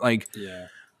going like, yeah.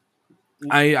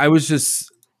 I was just,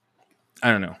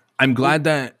 I don't know. I'm glad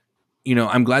that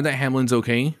Hamlin's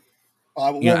okay.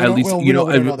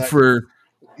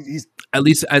 At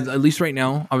least right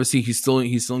now, obviously he's still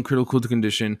in critical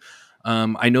condition.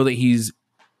 I know that he's,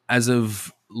 as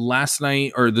of last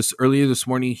night or earlier this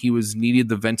morning, he was needed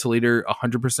the ventilator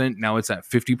 100%. Now it's at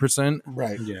 50%.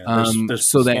 Right. Yeah. There's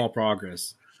small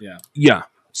progress. Yeah. Yeah.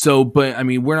 So, but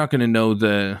we're not going to know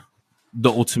the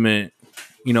ultimate,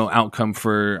 outcome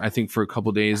for a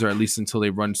couple days, or at least until they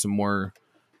run some more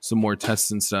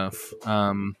tests and stuff.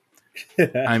 I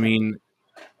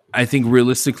think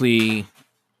realistically,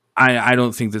 I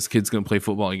don't think this kid's going to play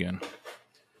football again.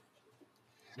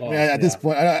 At this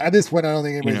point, I don't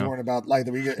think anybody's worrying about like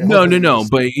that. No.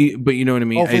 But you know what I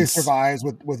mean. Hopefully, it survives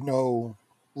with no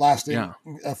lasting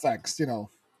effects.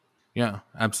 Yeah,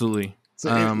 absolutely. So,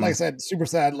 like I said, super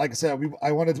sad. Like I said, I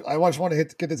just want to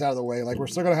get this out of the way. Like, we're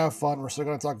still gonna have fun. We're still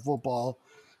gonna talk football,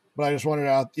 but I just wanted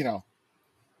out.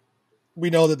 We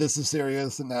know that this is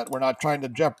serious, and that we're not trying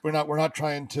to we're not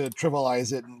trying to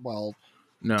trivialize it. And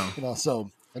no.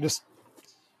 So I just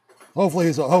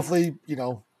hopefully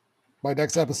by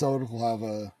next episode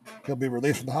he'll be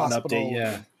released from the hospital. An update,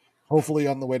 yeah. Hopefully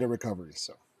on the way to recovery.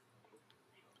 So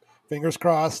fingers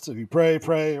crossed. If you pray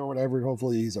or whatever,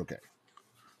 hopefully he's okay.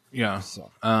 Yeah. So.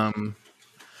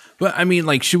 But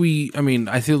should we?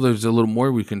 I feel there's a little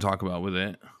more we can talk about with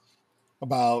it.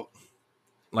 About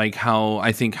like how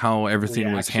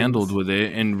everything was handled with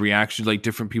it, and reactions, like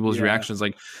different people's reactions.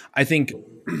 Like I think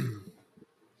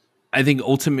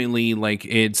ultimately, like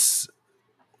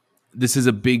this is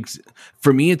a big,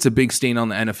 for me, it's a big stain on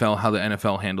the NFL, how the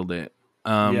NFL handled it.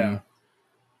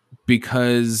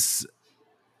 Because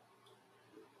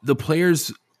the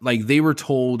players, like, they were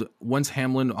told once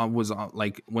Hamlin was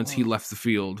once he left the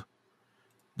field,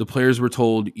 the players were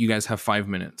told, you guys have 5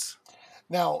 minutes.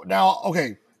 Now,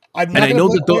 okay. I know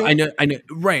that those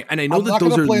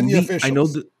are the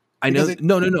officials. I know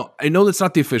that's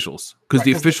not the officials, because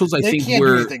the officials, I think,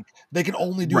 they can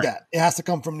only do that. It has to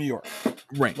come from New York.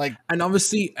 Right. Like, and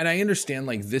obviously, and I understand,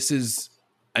 like, this is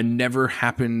a never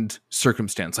happened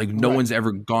circumstance. Like, no one's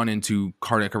ever gone into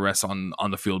cardiac arrest on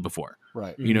the field before.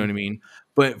 Right. You know what I mean?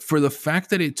 But for the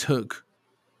fact that it took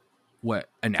over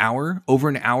an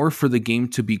hour for the game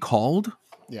to be called.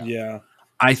 Yeah.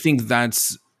 I think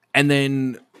that's, and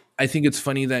then I think it's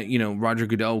funny that, Roger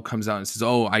Goodell comes out and says,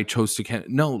 "Oh, I chose to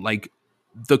no, like,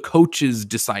 the coaches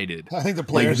decided." I think the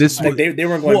players, they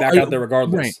weren't going back out there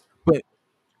regardless. Right. But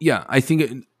yeah, I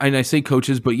think, and I say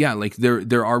coaches, but yeah, like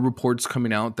there are reports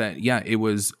coming out that it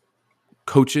was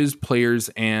coaches, players,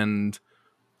 and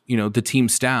the team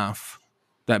staff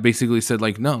that basically said,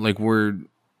 like, no, like, we're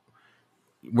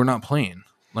not playing.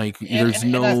 Like, there's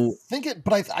no. And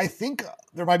I think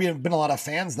there might have been a lot of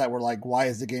fans that were like, "Why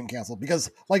is the game canceled?" Because,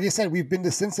 like I said, we've been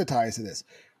desensitized to this.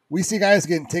 We see guys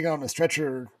getting taken on a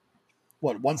stretcher,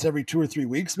 once every 2 or 3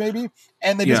 weeks, maybe,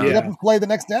 and they just get up and play the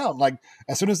next down. Like,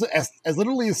 as soon as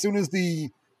the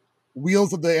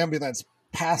wheels of the ambulance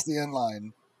pass the end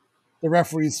line, the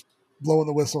referee's blowing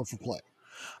the whistle for play.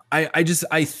 I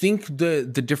think the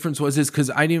difference is because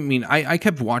I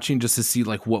kept watching just to see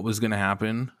like what was going to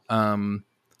happen.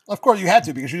 Of course, you had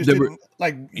to because you just didn't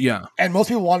like. Yeah, and most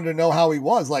people wanted to know how he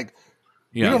was. Like,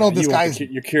 yeah. we don't know if this guy's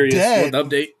you're curious. dead. You want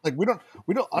the update? Like,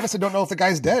 we don't honestly don't know if the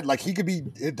guy's dead. Like, he could be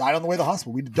died on the way to the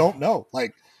hospital. We don't know.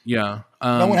 Like, yeah.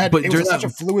 No one had. But It was such a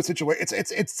fluid situation.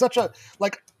 It's such a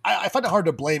like. I find it hard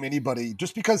to blame anybody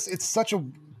just because it's such a.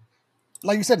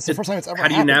 Like you said, it's the first time it's ever. How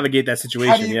do you happened. navigate that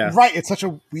situation? Yeah, right. It's such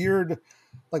a weird.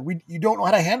 Like you don't know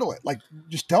how to handle it. Like,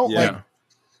 just don't. Yeah. Like,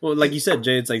 well, like you said,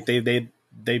 Jay, it's like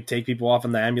they take people off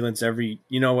in the ambulance every,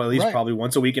 at least Right. probably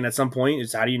once a week, and at some point,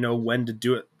 it's how do you know when to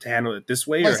do it, to handle it this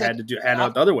way, Like I or said, handle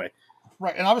it the other way?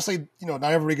 right, and obviously, not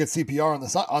everybody gets CPR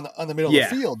on the middle of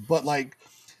the field, but like,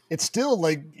 it's still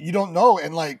like you don't know,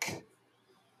 and like,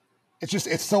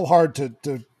 it's so hard to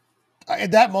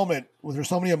at that moment when there's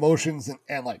so many emotions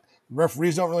and like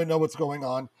referees don't really know what's going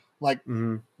on. Like,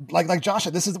 like Josh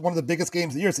said, this is one of the biggest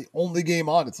games of the year. It's the only game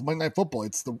on. It's Monday Night Football.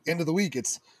 It's the end of the week.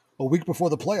 It's a week before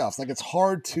the playoffs. Like, it's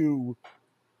hard to,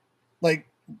 like,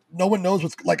 no one knows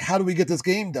what's, like, how do we get this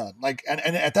game done? Like, and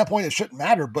at that point, it shouldn't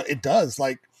matter, but it does.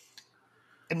 Like,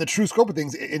 in the true scope of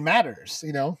things, it matters,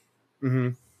 Mm-hmm.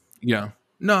 Yeah.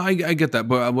 No, I get that.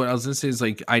 But what I was going to say is,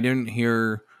 like, I didn't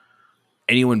hear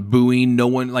anyone booing. No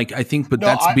one, like, I think,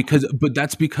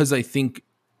 that's because I think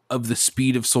of the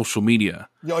speed of social media.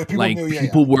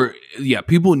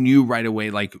 People knew right away,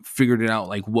 like figured it out,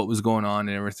 like what was going on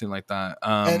and everything like that.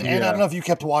 And I don't know if you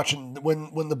kept watching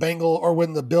when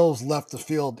the Bills left the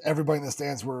field, everybody in the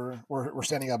stands were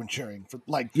standing up and cheering for,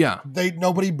 like,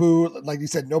 nobody booed, like you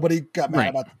said, nobody got mad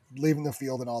about leaving the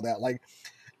field and all that. Like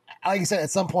you said,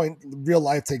 at some point real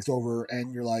life takes over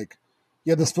and you're like,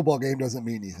 yeah, this football game doesn't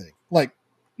mean anything. Like,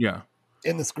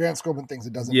 in this grand scope of things,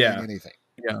 it doesn't mean anything.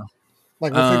 Yeah.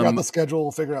 Like, we'll figure out the schedule.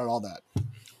 We'll figure out all that.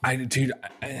 I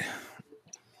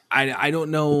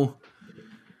don't know.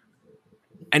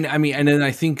 And I mean, and then I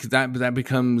think that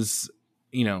becomes,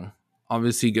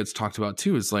 obviously gets talked about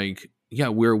too. Is like,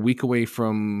 we're a week away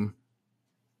from,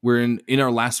 we're in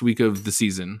our last week of the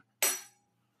season.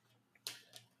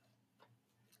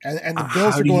 And the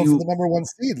Bills are going for the number one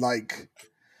seed. Like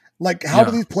how do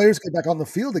these players get back on the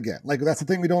field again? Like, that's the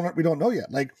thing we don't know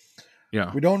yet. Like,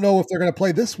 we don't know if they're going to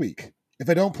play this week. If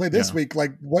they don't play this week,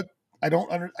 like what?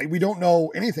 We don't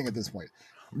know anything at this point.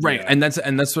 Right. Yeah. And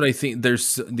that's what I think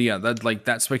there's that, like,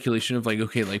 that speculation of like,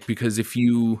 okay, like, because if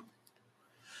you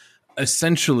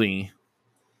essentially,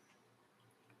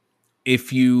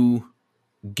 if you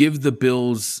give the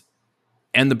Bills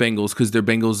and the Bengals, because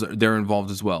they're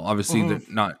involved as well. Obviously they're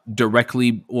not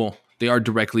directly, well, they are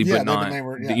directly, but not,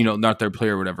 not their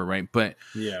player or whatever. Right. But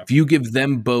if you give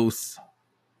them both,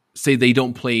 say they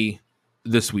don't play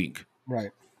this week,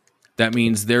 right, that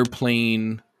means they're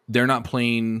not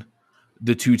playing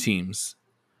the two teams.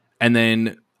 And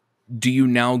then do you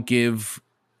now give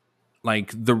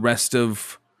like the rest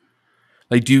of,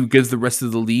 like, do you give the rest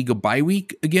of the league a bye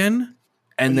week again?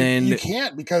 And then you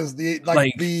can't, because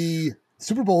the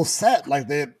Super Bowl is set. Like,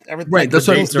 everything. Right.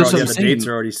 The dates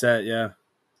are already set. Yeah.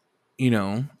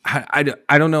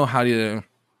 I don't know how to,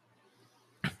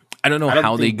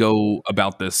 how they go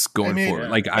about this going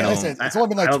forward. Like, it's only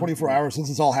been like 24 hours since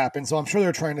this all happened. So I'm sure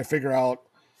they're trying to figure out,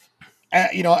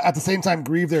 at the same time,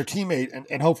 grieve their teammate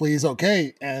and hopefully he's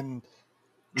okay, and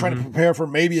trying to prepare for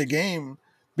maybe a game,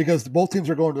 because both teams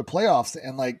are going to the playoffs.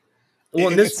 And like,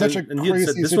 it's such a crazy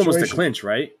situation. This one was the clinch,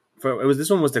 right? This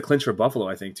one was the clinch for Buffalo,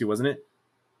 I think, too, wasn't it?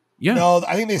 Yeah. No,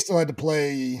 I think they still had to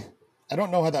play. I don't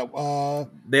know how that.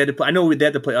 They had to play. I know they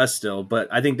had to play us still, but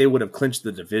I think they would have clinched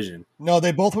the division. No,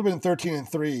 they both would have been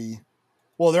 13-3.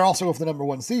 Well, they're also going for the number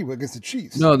one seed against the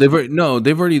Chiefs. No, they've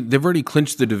already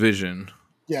clinched the division.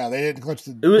 Yeah, they didn't clinch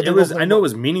the. It was. I know it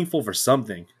was meaningful for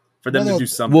something, for them to do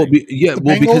something. Well,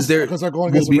 because they're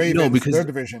going against the Ravens, because their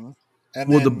division.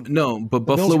 And but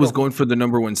Buffalo was going for the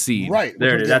number one seed. Right.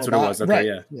 That's what it was. Okay,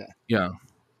 right. Yeah.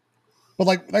 But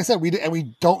like I said, we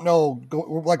don't know.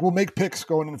 We'll make picks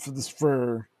going in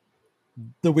for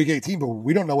the week 18, but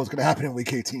we don't know what's going to happen in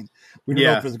week 18. We don't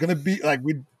know if it's going to be like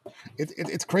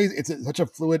It's crazy. It's such a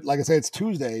fluid. Like I said, it's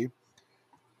Tuesday.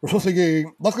 We're supposed to get.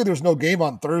 Luckily, there's no game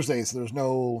on Thursday, so there's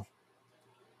no.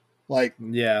 Like.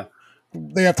 Yeah.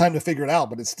 They have time to figure it out,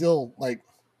 but it's still like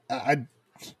like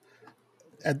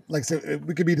I said,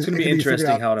 we could be. It's going to be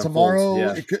interesting how it tomorrow.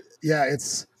 Unfolds. Yeah.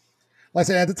 It's. Like I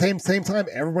said, at the same time,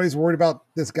 everybody's worried about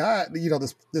this guy.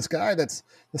 This guy this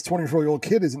 24-year-old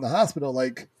kid is in the hospital.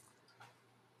 Like,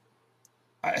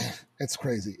 it's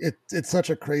crazy. It's such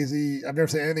a crazy. I've never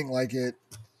seen anything like it.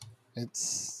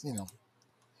 It's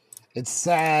it's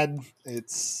sad.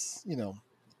 It's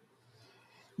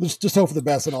just hope for the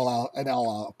best in all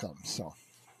outcomes. So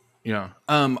Yeah.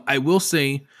 I will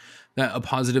say that a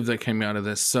positive that came out of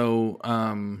this. So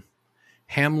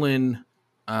Hamlin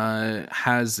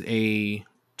has a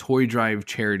toy drive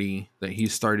charity that he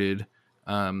started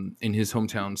in his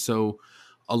hometown. So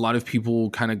a lot of people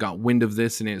kind of got wind of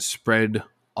this, and it spread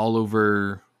all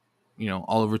over,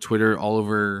 all over Twitter, all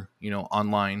over,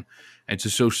 online. And to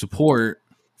show support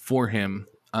for him,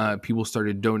 people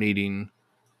started donating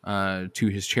to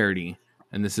his charity.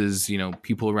 And this is,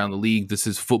 people around the league. This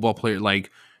is football player.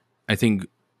 Like, I think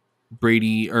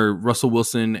Brady or Russell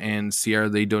Wilson and Sierra,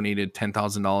 they donated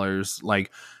 $10,000.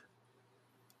 Like,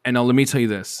 and now let me tell you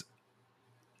this.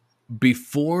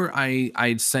 Before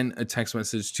I'd sent a text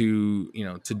message to,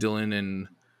 to Dylan and,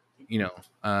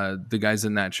 the guys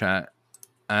in that chat,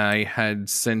 I had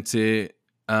sent it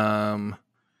at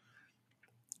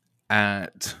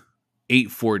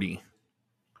 8:40.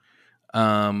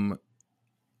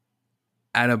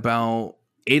 At about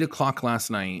 8:00 last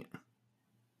night,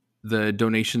 the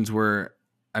donations were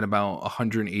at about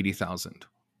 180,000.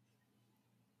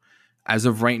 As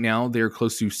of right now, they're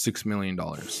close to $6 million.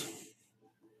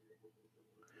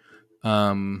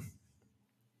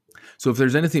 So if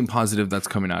there's anything positive that's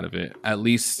coming out of it, at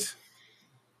least,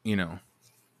 well,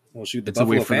 shoot, the it's a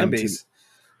Buffalo way for fan them base.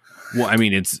 Well, I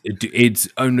mean, it's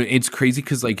crazy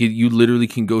because like you literally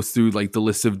can go through like the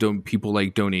list of people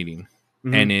like donating,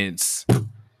 and it's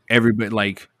everybody.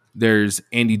 Like there's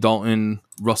Andy Dalton,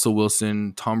 Russell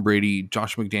Wilson, Tom Brady,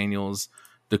 Josh McDaniels,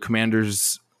 the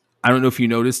Commanders. I don't know if you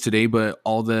noticed today, but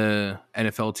all the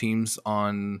NFL teams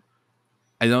on,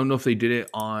 I don't know if they did it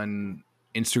on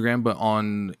Instagram, but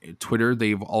on Twitter,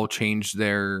 they've all changed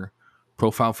their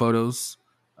profile photos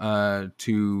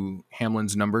to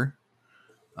Hamlin's number.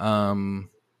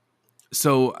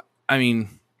 So I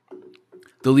mean,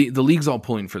 the league's all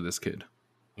pulling for this kid,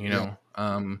 and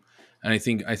I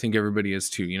think everybody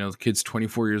is too. The kid's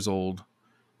 24 years old,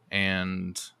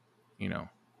 and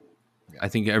I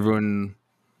think everyone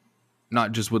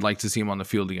not just would like to see him on the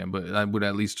field again, but I would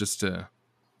at least just to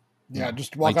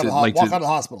just walk out of the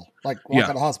hospital, out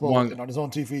of the hospital on his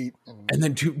own 2 feet. And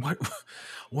then, dude,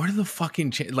 what are the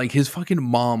fucking like his fucking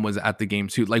mom was at the game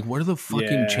too? Like, what are the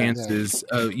fucking chances?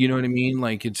 You know what I mean?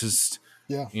 Like, it's just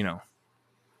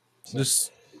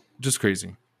just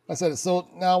crazy. I said it. So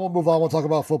now we'll move on. We'll talk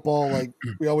about football like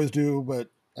we always do. But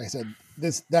like I said,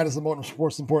 that is the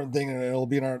most important thing, and it'll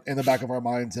be in the back of our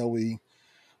mind until we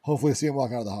hopefully see him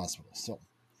walk out of the hospital. So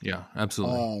yeah,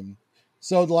 absolutely.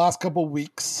 So the last couple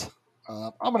weeks,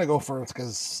 I'm going to go first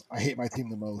because I hate my team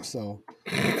the most. So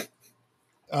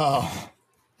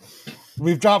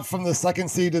we've dropped from the 2nd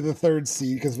seed to the 3rd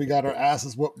seed because we got our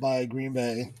asses whooped by Green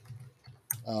Bay.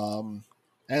 And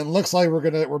it looks like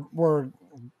we're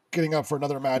getting up for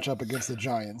another matchup against the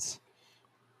Giants.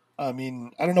 I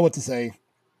mean, I don't know what to say.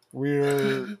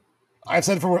 I've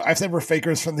said we're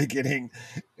fakers from the beginning.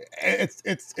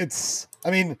 It's.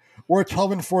 I mean, we're a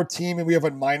 12-4 team and we have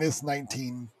a minus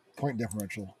 19 point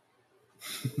differential.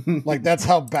 Like that's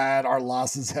how bad our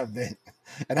losses have been,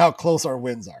 and how close our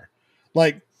wins are.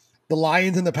 Like the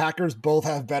Lions and the Packers both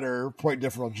have better point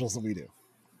differentials than we do.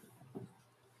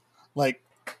 Like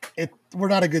we're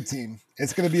not a good team.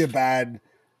 It's going to be a bad.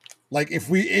 Like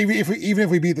even if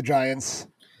we beat the Giants,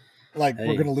 like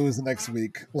we're going to lose the next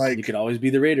week. Like you could always be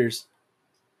the Raiders.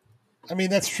 I mean,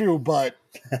 that's true, but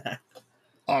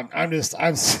I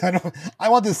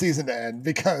want this season to end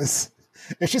because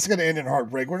it's just going to end in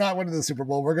heartbreak. We're not winning the Super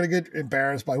Bowl. We're going to get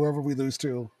embarrassed by whoever we lose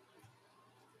to.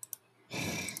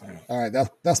 All right,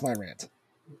 that's my rant.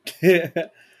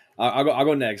 I'll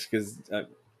go next because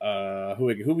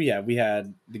who we have? We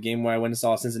had the game where I went and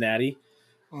saw Cincinnati.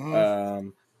 Mm-hmm.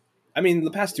 I mean,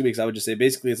 the past 2 weeks, I would just say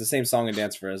basically it's the same song and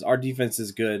dance for us. Our defense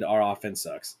is good. Our offense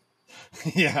sucks.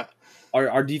 Yeah.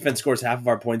 Our defense scores half of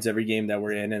our points every game that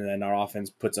we're in, and then our offense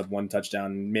puts up one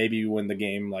touchdown. Maybe we win the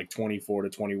game like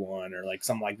 24-21 or like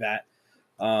something like that.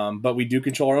 But we do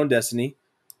control our own destiny.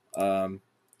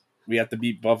 We have to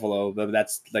beat Buffalo, but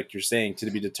that's like you're saying to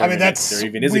be determined. I mean, that's if there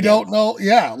even is. We don't know.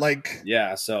 Yeah, like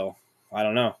so I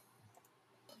don't know.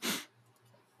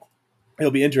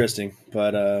 It'll be interesting,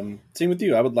 but same with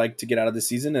you. I would like to get out of the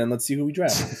season and let's see who we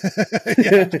draft.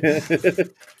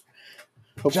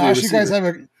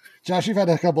 Josh, you've had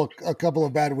a couple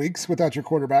of bad weeks without your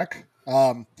quarterback.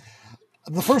 The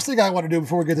first thing I want to do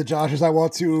before we get to Josh is I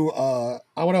want to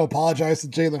apologize to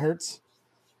Jalen Hurts.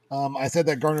 I said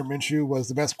that Gardner Minshew was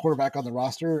the best quarterback on the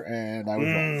roster, and I was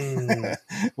wrong.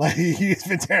 Like he's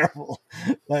been terrible.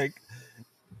 Like,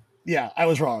 yeah, I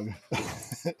was wrong.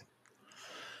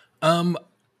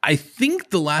 I think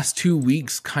the last 2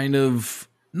 weeks kind of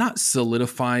not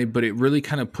solidify, but it really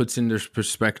kind of puts into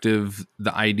perspective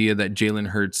the idea that Jalen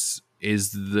Hurts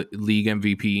is the league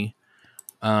MVP.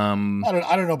 I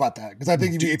don't know about that because I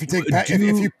think if you take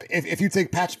if you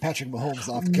take Patrick Mahomes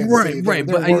off Kansas City, they're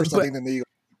worse, I think, than the Eagles.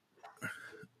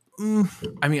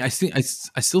 I mean, I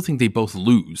still think they both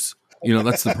lose. You know,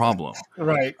 that's the problem.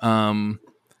 Right.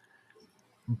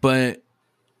 But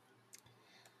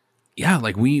yeah,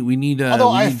 like we need.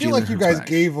 Although we I need feel Jalen like you Hurts guys back.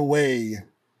 gave away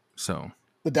So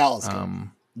the Dallas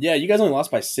game. Yeah, you guys only lost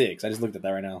by 6. I just looked at that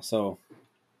right now. So,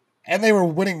 and they were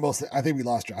winning most. I think we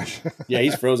lost Josh. yeah,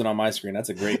 he's frozen on my screen. That's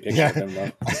a great picture of him,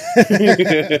 though.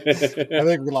 I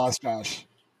think we lost Josh.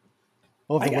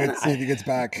 We'll have to wait and see if he gets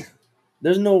back.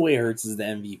 There's no way Hurts is the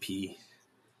MVP.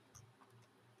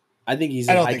 I think he's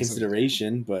in high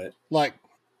consideration, but like,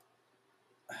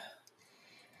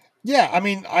 yeah, I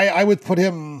mean, I would put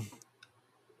him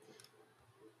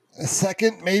a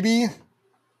second, maybe.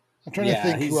 I'm trying to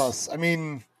think who else. I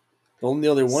mean, the only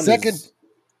other one second. Is,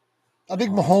 I think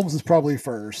Mahomes is probably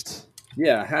first.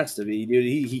 Yeah, it has to be, dude.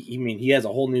 He has a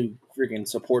whole new freaking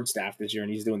support staff this year,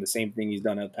 and he's doing the same thing he's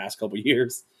done in the past couple of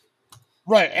years.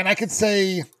 Right, and I could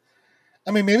say,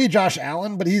 I mean, maybe Josh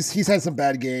Allen, but he's had some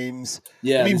bad games.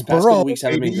 Yeah, I mean, these past couple weeks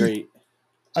haven't been great.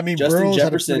 I mean, Justin Burrow's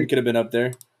Jefferson could have been up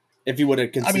there if he would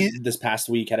have this past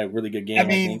week had a really good game. I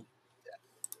mean,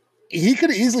 he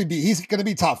could easily be. He's going to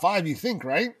be top 5. You think,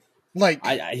 right? Like,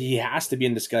 he has to be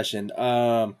in discussion.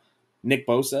 Nick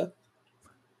Bosa.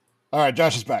 All right,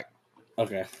 Josh is back.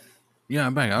 Okay. Yeah,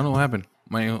 I'm back. I don't know what happened.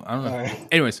 I don't know. Right.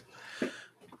 Anyways,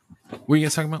 what are you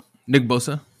guys talking about? Nick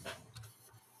Bosa?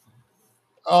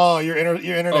 Oh, your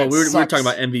internet. Oh, we were talking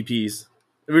about MVPs.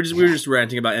 We were just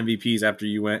ranting about MVPs after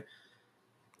you went.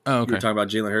 Oh, okay. You were talking about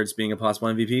Jalen Hurts being a possible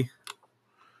MVP.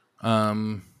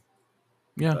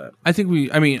 Yeah, but I think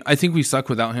we suck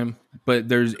without him. But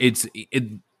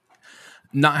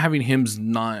not having him's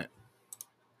not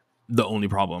the only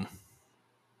problem.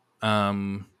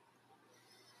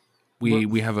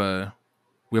 We have a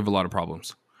lot of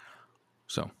problems.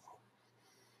 So.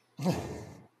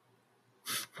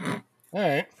 All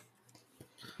right.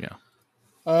 Yeah.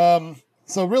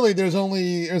 So really, there's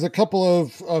a couple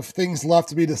of things left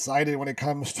to be decided when it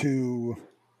comes to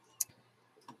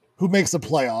who makes the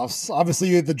playoffs. Obviously,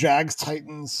 you have the Jags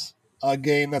Titans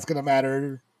game that's going to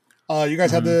matter. You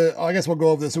guys have I guess we'll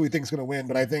go over this who we think is going to win,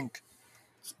 but I think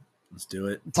let's do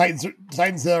it.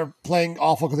 Titans are playing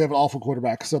awful because they have an awful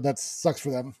quarterback, so that sucks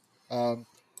for them. And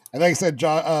like I said,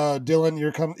 Dylan,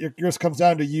 yours comes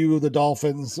down to you, the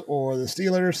Dolphins, or the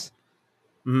Steelers.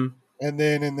 Mm-hmm. And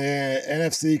then in the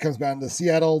NFC comes down to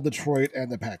Seattle, Detroit,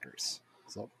 and the Packers.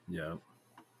 So yeah.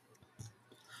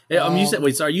 Yeah,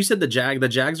 you said the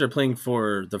Jags are playing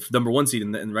for the number 1 seed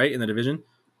in the division.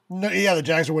 No, yeah, the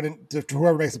Jags are winning.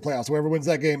 Whoever makes the playoffs, whoever wins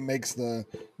that game wins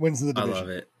the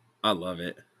division. I love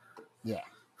it. Yeah.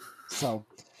 So,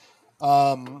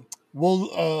 we'll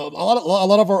a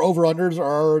lot of our over unders are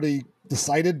already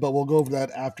decided, but we'll go over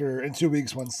that in 2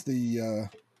 weeks once the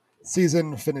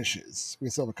season finishes. We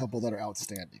still have a couple that are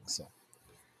outstanding. So,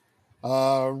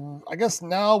 I guess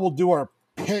now we'll do our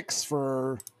picks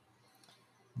for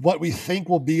what we think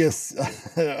will be a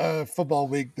football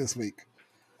week this week.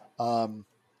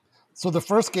 So the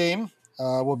first game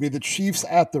will be the Chiefs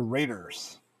at the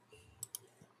Raiders.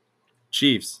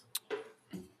 Chiefs.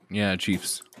 Yeah,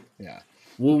 Chiefs. Yeah.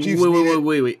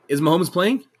 Wait. Is Mahomes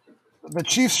playing? The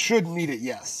Chiefs should need it,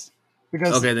 yes.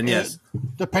 Because okay, then yes.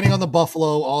 Depending on the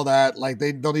Buffalo, all that, like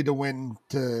they'll need to win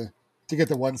to get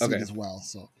the 1 seed as well.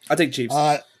 So I'll take Chiefs.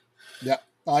 Yeah.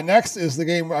 Next is the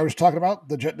game I was talking about,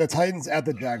 the Titans at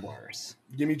the Jaguars.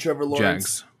 Give me Trevor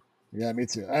Lawrence. Jags. Yeah, me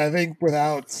too. I think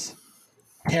without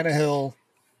Tannehill,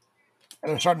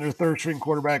 they're starting their 3rd string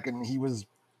quarterback, and he was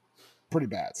pretty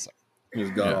bad. So he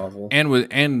was god awful,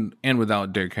 and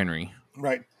without Derrick Henry.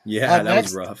 Right. Yeah, that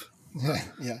was rough.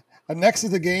 Yeah. Next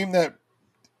is the game that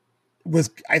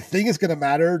I think is going to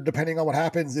matter depending on what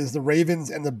happens. Is the Ravens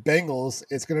and the Bengals?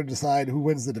 It's going to decide who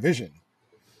wins the division.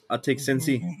 I'll take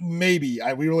Cincy. Maybe.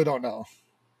 We really don't know.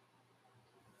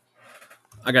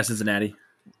 I got Cincinnati.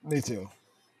 Me too.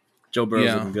 Joe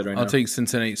Burrow's looking good right now. I'll take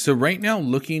Cincinnati. So right now,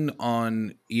 looking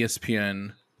on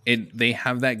ESPN, they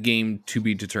have that game to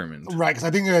be determined. Right, because I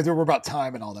think we're about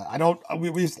time and all that.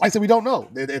 Like I said, we don't know.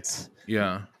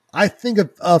 Yeah. I think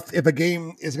if a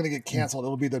game is going to get canceled, it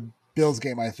will be the Bills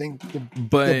game. I think the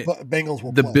Bengals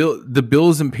will play. The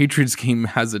Bills and Patriots game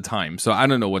has a time, so I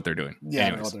don't know what they're doing. Yeah, I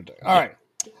don't know what they're doing. All right.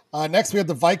 Next, we have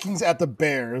the Vikings at the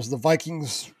Bears. The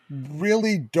Vikings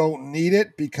really don't need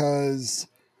it because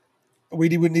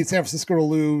we would need San Francisco to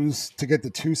lose to get the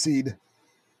 2 seed,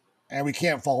 and we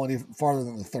can't fall any farther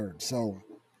than the 3rd. So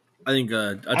I think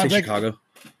I'd I'm take taking- Chicago.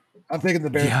 I'm taking the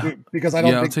Bears Yeah. too, because I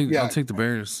don't think I'll take the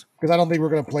Bears. because I don't think we're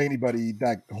going to play anybody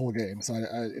that whole game, so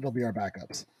it'll be our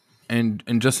backups. And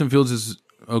Justin Fields is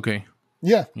okay.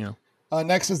 Yeah. You know.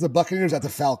 Next is the Buccaneers at the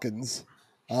Falcons.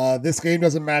 This game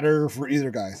doesn't matter for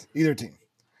either team.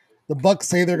 The Bucs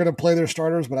say they're going to play their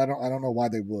starters, but I don't know why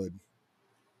they would.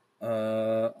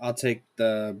 I'll take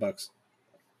the Bucks.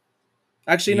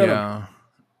 Actually, no.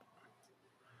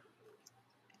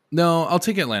 No, I'll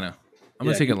take Atlanta. I'm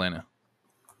Yeah, gonna take Atlanta.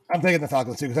 I'm taking the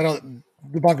Falcons too because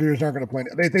the Buccaneers aren't going to play.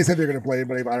 They said they're going to play,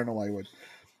 but I don't know why you would.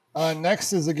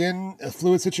 Next is again a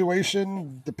fluid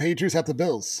situation. The Patriots at the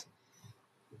Bills.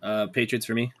 Patriots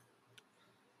for me.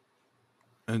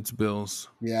 It's Bills.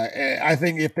 Yeah, I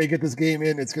think if they get this game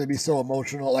in, it's going to be so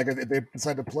emotional. Like if they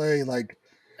decide to play, like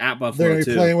At Buffalo they're going to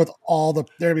too. be playing with all the.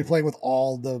 They're going to be playing with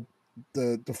all the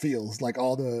feels, like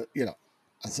all the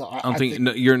So I think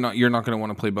no, you're not going to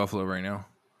want to play Buffalo right now.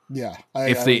 Yeah,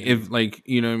 if like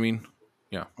you know what I mean.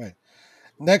 Yeah. Right.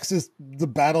 Next is the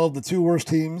battle of the two worst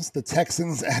teams: the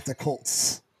Texans at the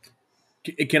Colts.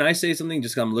 Can I say something?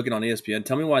 Just 'cause I'm looking on ESPN.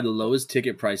 Tell me why the lowest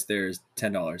ticket price there is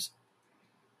 $10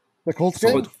 The Colts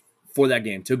game for that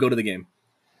game to go to the game.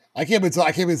 I can't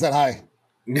believe it's that high.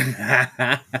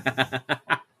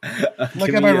 Like,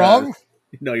 Give am me, I wrong?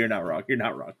 No, you're not wrong. You're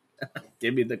not wrong.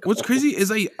 Give me the Colts. What's crazy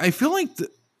is I feel like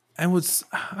I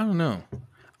don't know.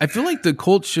 I feel like the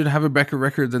Colts should have a better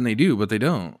record than they do, but they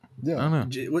don't. Yeah. I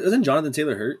don't know. Wasn't Jonathan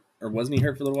Taylor hurt? Or wasn't he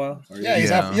hurt for a little while? Or Yeah,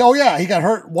 he's Yeah. he got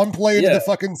hurt one play into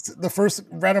the first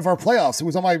round of our playoffs. It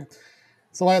was on my,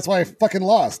 so that's why I fucking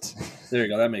lost. There you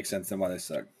go. That makes sense then why they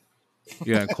suck.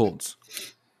 Yeah, Colts.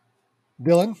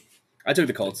 Dylan, I took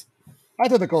the Colts. I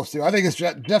took the Colts too. I think it's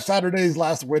Jeff Saturday's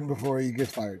last win before he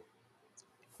gets fired.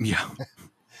 Yeah.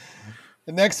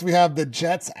 And next we have the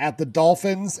Jets at the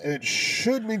Dolphins, and it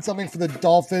should mean something for the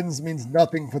Dolphins, means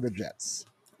nothing for the Jets.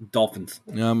 Dolphins.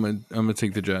 Yeah, I'm gonna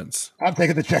take the Jets. I'm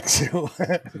taking the Jets too.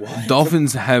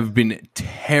 Dolphins have been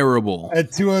terrible.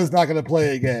 And Tua's not going to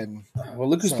play again. Well,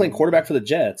 look who's playing quarterback for the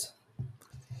Jets.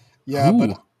 Yeah, Who?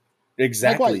 but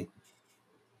Exactly.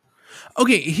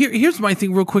 Okay, here's my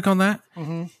thing real quick on that.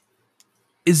 Mhm.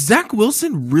 Is Zach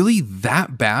Wilson really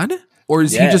that bad? Or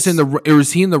is he just Yes. or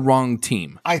is he in the wrong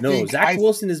team? I No, think Zach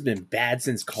Wilson has been bad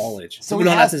since college. So So he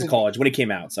not has since been- college when he came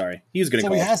out. Sorry, he was good in so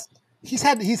college.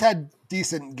 he's had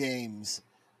decent games,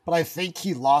 but I think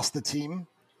he lost the team.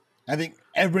 I think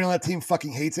everyone on that team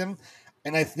fucking hates him,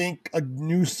 and I think a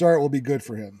new start will be good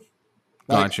for him.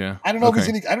 Like, Gotcha. I don't know if Okay.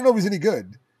 he's any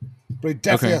good, but he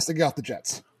definitely Okay. has to get off the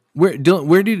Jets. Where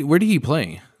did he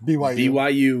play? BYU.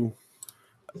 BYU.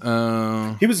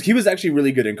 He was actually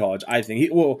really good in college. I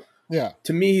think. Yeah.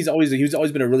 To me, he's always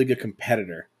been a really good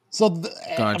competitor. So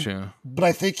Gotcha. but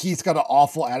I think he's got an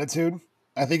awful attitude.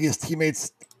 I think his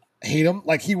teammates hate him.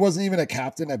 Like he wasn't even a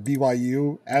captain at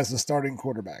BYU as the starting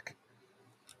quarterback.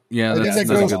 Yeah, I think that's that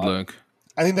not a goes- good look.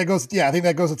 I think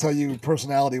that goes to tell you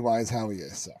personality wise how he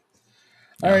is. So,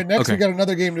 all Yeah, right, next okay. we got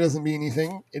another game that doesn't mean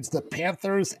anything. It's the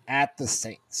Panthers at the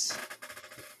Saints.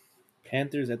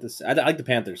 Panthers at the. I like the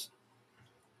Panthers.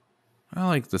 I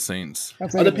like the Saints. I'm Are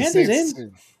the taking Panthers Saints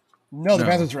in? too. No, the No.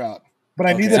 Panthers are out. But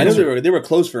I Okay. need them. I know to- they were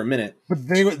close for a minute. But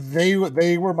they were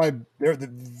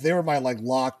my like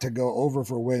lock to go over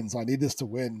for wins. So I need this to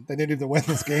win. They didn't even win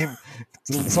this game,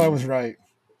 so I was right.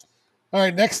 All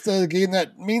right, next game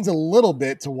that means a little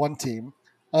bit to one team,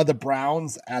 the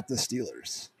Browns at the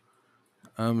Steelers.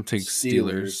 I'm gonna take Steelers.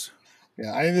 Steelers.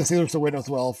 Yeah, I need the Steelers to win as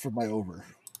well for my over.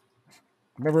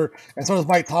 Remember, and so does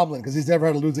Mike Tomlin because he's never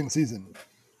had a losing season.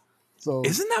 So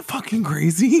Isn't that fucking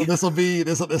crazy?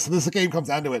 this game comes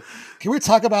down to it. Can we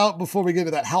talk about before we get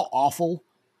to that how awful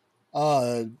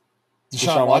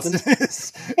Deshaun Watson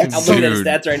is? I'm It's looking at his Dude.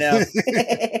 stats right now.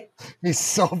 he's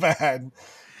so bad.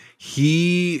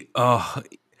 He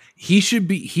should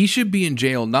be in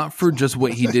jail, not for just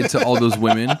what he did to all those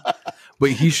women,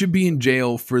 but he should be in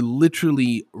jail for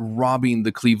literally robbing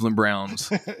the Cleveland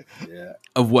Browns Yeah.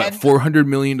 of what, And- $400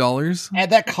 million?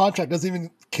 And that contract doesn't even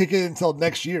kick in until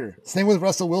next year. Same with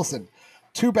Russell Wilson.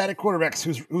 Two bad quarterbacks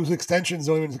whose extensions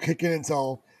don't even kick in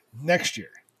until next year.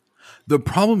 The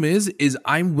problem is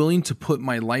I'm willing to put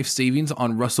my life savings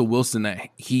on Russell Wilson that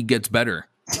he gets better.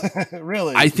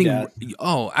 Really? I think, Yeah.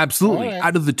 oh, absolutely. All right.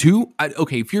 Out of the two,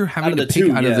 okay, if you're having of to the pick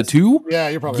two, out of the yes. two, yeah,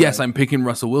 you're probably yes, right. I'm picking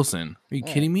Russell Wilson. Are you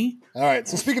kidding me? All right.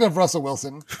 So speaking of Russell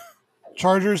Wilson,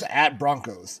 Chargers at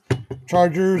Broncos.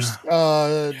 Chargers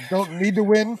don't need to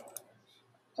win,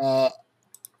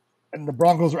 and the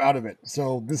Broncos are out of it.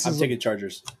 So this I'm is taking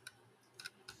Chargers.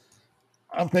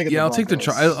 I'm taking. Yeah, the I'll take the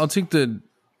Broncos. I'll take the.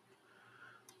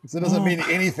 So it doesn't mean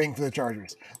anything for the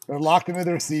Chargers. They're locked into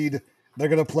their seed. They're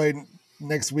going to play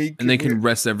next week. And they can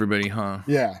rest everybody, huh?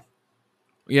 Yeah.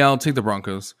 Yeah, I'll take the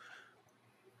Broncos.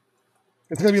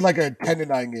 It's going to be like a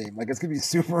 10-9 game. Like, it's going to be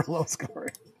super low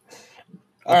scoring.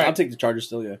 I'll take the Chargers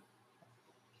still, yeah.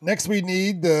 Next we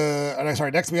need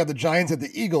next we have the Giants and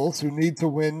the Eagles, who need to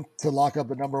win to lock up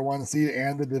the number 1 seed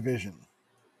and the division.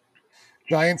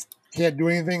 Giants can't do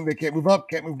anything. They can't move up,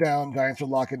 can't move down. Giants are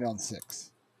locking down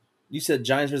 6. You said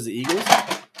Giants versus the Eagles?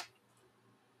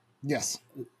 Yes.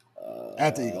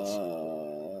 At the Eagles.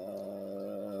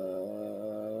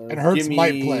 And Hurts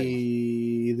might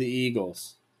play. The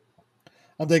Eagles.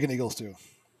 I'm taking Eagles too.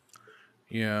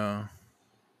 Yeah.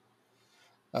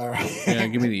 All right. Yeah,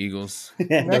 give me the Eagles.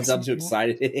 Don't sound too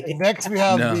excited. Next, we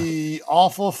have the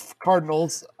awful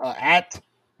Cardinals at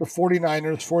the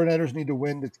 49ers. 49ers need to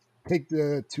win to take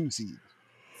the 2 seed.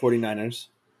 49ers.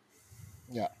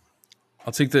 Yeah.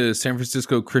 I'll take the San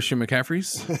Francisco Christian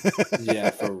McCaffreys. Yeah,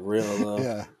 for real, though.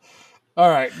 Yeah. All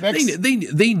right. Next.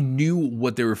 They knew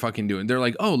what they were fucking doing. They're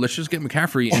like, oh, let's just get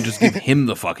McCaffrey and just give him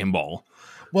the fucking ball.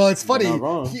 Well, it's funny.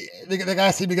 The The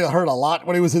guy seemed to get hurt a lot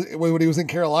when he was in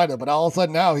Carolina, but all of a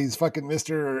sudden now he's fucking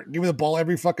Mr. Give me the ball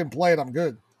every fucking play and I'm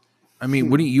good. I mean,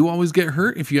 wouldn't you always get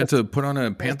hurt if you had to put on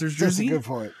a Panthers That's jersey? a good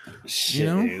point. Shit. You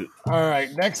know? All right.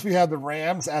 Next, we have the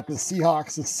Rams at the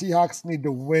Seahawks. The Seahawks need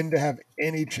to win to have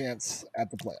any chance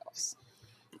at the playoffs.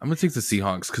 I'm gonna take the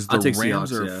Seahawks because I'll the take Rams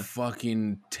Seahawks, are yeah.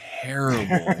 fucking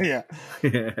terrible. Yeah.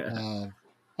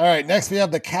 All right. Next, we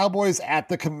have the Cowboys at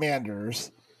the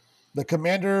Commanders. The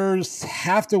Commanders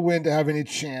have to win to have any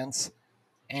chance,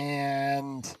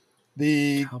 and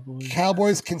the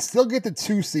Cowboys can still get the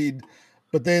 2 seed,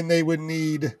 but then they would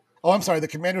need. Oh, I'm sorry. The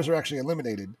Commanders are actually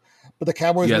eliminated, but the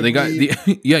Cowboys. Yeah, would they got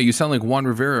need, yeah. You sound like Juan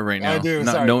Rivera right now. I do,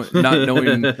 Not, sorry. not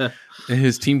knowing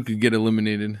his team could get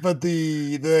eliminated. But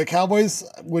the Cowboys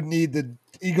would need the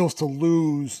Eagles to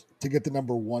lose to get the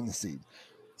number 1 seed,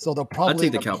 so they'll probably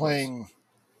take the end up Cowboys. playing.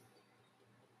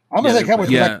 I'm gonna say Cowboys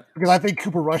yeah. because I think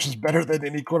Cooper Rush is better than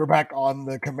any quarterback on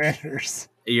the Commanders.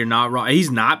 You're not wrong.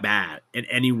 He's not bad in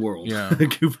any world. Yeah.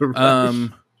 Cooper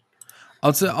Rush.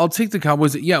 I'll take the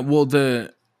Cowboys. Yeah, well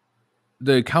the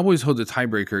Cowboys hold the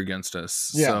tiebreaker against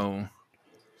us. Yeah. So,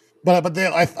 But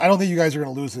I don't think you guys are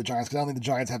going to lose to the Giants because I don't think the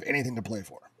Giants have anything to play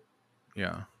for.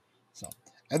 yeah. So,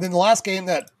 and then the last game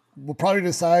that will probably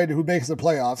decide who makes the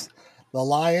playoffs: the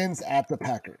Lions at the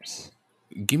Packers.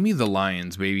 Give me the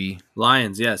Lions, baby.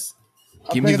 Lions, yes.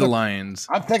 Give me the Lions.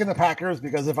 I'm taking the Packers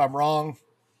because if I'm wrong,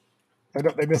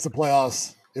 they miss the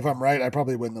playoffs. If I'm right, I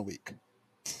probably win the week.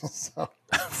 so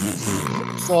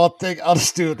I'll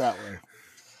just do it that way.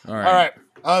 All right.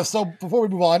 All right. So before we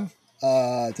move on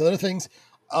to other things,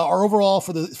 our overall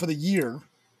for the year,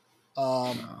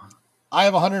 I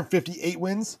have 158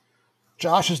 wins.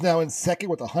 Josh is now in second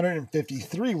with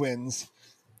 153 wins.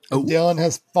 And Dylan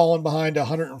has fallen behind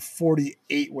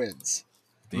 148 wins.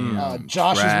 Damn,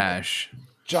 Josh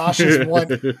has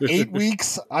won 8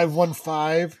 weeks. I've won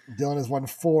 5. Dylan has won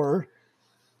 4.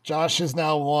 Josh has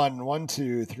now won 1,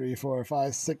 2, 3, 4,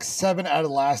 5, 6, 7 out of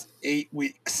the last 8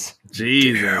 weeks.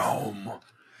 Jesus. Damn.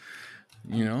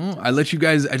 You know, I let you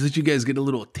guys get a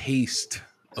little taste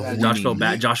of winning.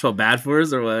 Josh felt bad for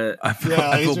us, or what? I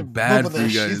feel bad for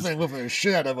you guys. He's been whooping the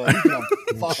shit out of him. He's been on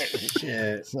fire.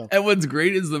 Shit. So, And what's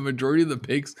great is the majority of the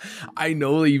picks, I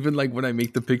know even like when I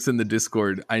make the picks in the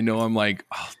Discord, I know I'm like,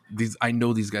 I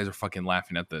know these guys are fucking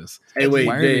laughing at this. Hey, wait,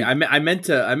 Why are Dave, they- I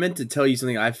meant to tell you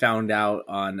something I found out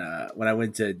on when I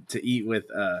went to eat with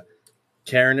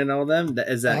Karen and all them. That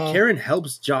is that Karen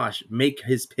helps Josh make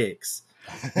his picks.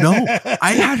 No,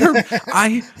 I had her.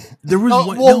 There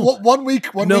was one week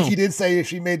he did say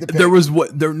she made the pick. There was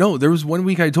 1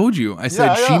 week I told you. I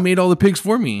said she made all the picks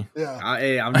for me. Yeah.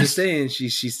 Hey, I'm just saying she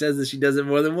says that she does it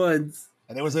more than once.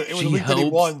 And it was a She week that he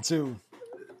helps. won too.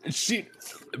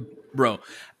 Bro.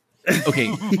 Okay,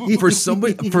 It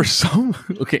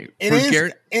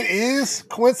is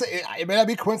coincident. It may not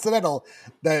be coincidental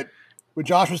that when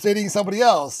Josh was dating somebody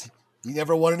else, he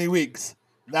never won any weeks.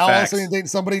 Now all of a sudden he's dating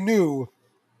somebody new,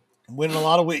 winning a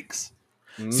lot of weeks.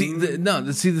 See,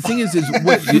 the thing is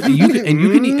what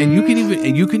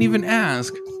you can even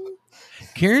ask.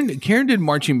 Karen did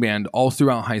marching band all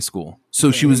throughout high school,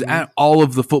 so she was at all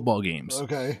of the football games.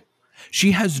 Okay.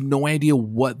 She has no idea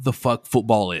what the fuck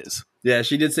football is. Yeah,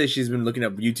 she did say she's been looking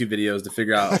up YouTube videos to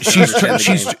figure out.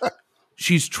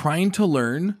 She's trying to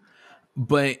learn,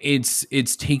 but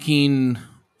it's taking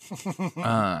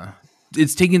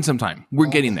some time. We're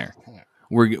getting there.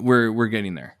 We're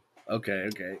getting there. Okay.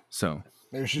 So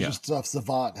Maybe she's just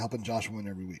savant helping Josh win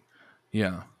every week.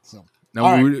 yeah. So Now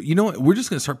all right. you know what? We're just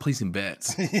gonna start placing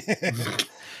bets.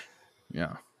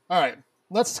 Yeah. All right.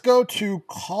 Let's go to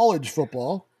college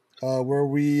football. where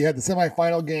we had the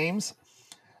semifinal games.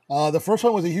 The first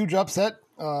one was a huge upset.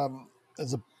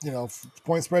 As a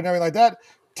point spread and everything like that.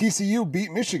 TCU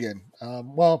beat Michigan.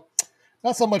 Well,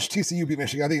 not so much TCU beat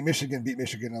Michigan. I think Michigan beat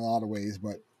Michigan in a lot of ways,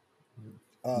 but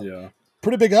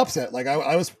pretty big upset. Like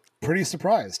I was pretty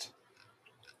surprised.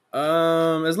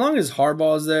 As long as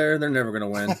Harbaugh's there, they're never going to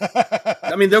win.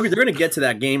 I mean, they're going to get to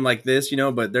that game like this,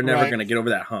 but they're never going to get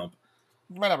over that hump.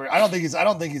 Whatever. I don't think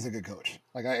he's a good coach.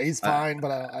 Like he's fine, but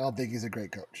I don't think he's a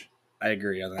great coach. I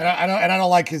agree on that. And I don't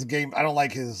like his game. I don't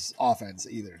like his offense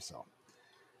either. So,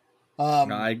 no,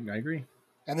 I agree.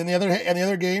 And then the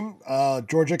other game,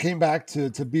 Georgia came back to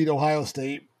beat Ohio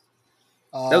State.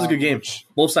 That was a good game.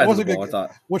 Both sides of the ball, I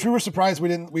thought. Which we were surprised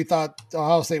we thought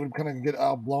Ohio State would kind of get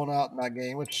blown out in that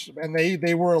game, and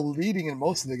they were leading in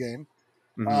most of the game.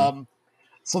 Mm-hmm.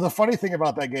 So the funny thing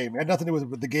about that game, it had nothing to do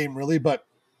with the game really, but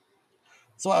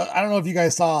so I don't know if you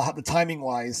guys saw the timing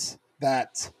wise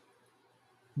that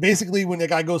basically when the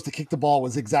guy goes to kick the ball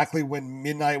was exactly when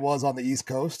midnight was on the East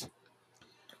Coast.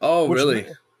 Oh, really?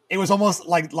 It was almost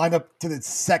like lined up to the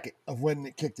second of when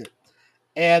it kicked it.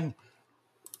 And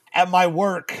at my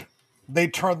work, they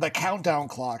turned the countdown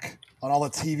clock on all the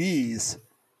TVs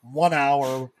 1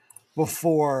 hour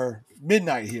before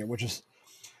midnight here, which is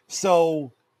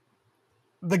so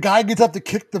the guy gets up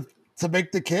to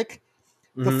make the kick.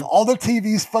 Mm-hmm. All the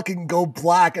TVs fucking go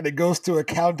black, and it goes to a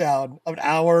countdown of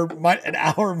minus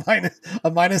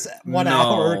 1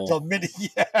 hour till midnight.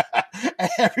 Yeah. And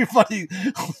everybody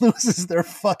loses their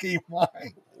fucking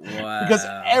mind. Wow. Because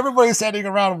everybody's standing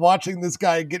around watching this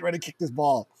guy get ready to kick this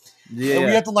ball. Yeah. And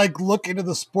we have to look into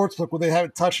the sports book where they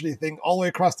haven't touched anything all the way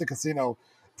across the casino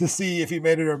to see if he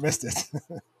made it or missed it.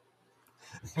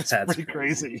 It's pretty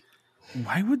crazy.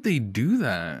 Why would they do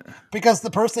that? Because they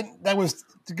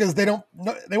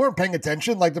weren't paying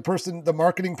attention. Like the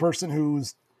marketing person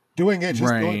who's doing it,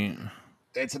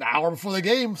 it's an hour before the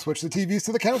game. Switch the TVs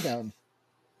to the countdown.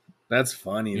 That's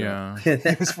funny. Yeah,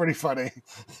 it was pretty funny.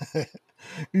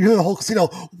 You hear the whole casino.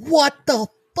 What the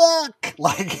fuck?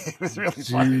 Like it was really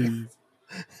funny.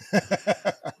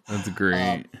 That's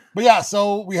great. But yeah,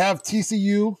 so we have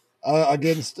TCU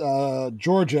against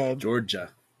Georgia.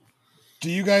 Do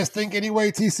you guys think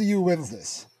anyway TCU wins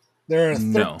this? They're a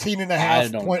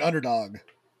 13.5 point underdog.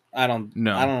 I don't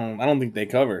think they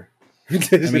cover. I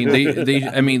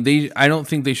don't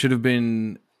think they should have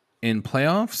been in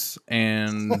playoffs,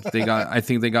 and I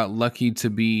think they got lucky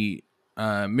to beat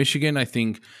Michigan. I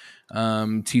think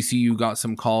TCU got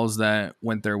some calls that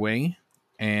went their way,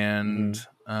 and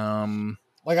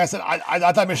like I said,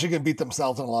 I thought Michigan beat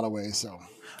themselves in a lot of ways. So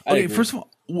first of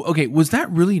all, was that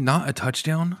really not a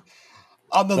touchdown?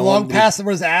 On the long pass that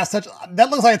was ass touch, that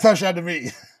looks like a touchdown to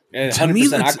me.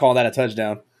 100%, I call that a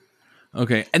touchdown.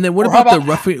 Okay, and then what about the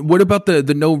roughing? What about the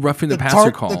no roughing the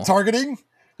passer call? The targeting,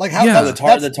 like how the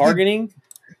targeting.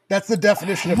 That's the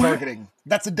definition of targeting.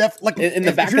 That's a in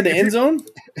the back of the end zone.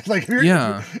 Like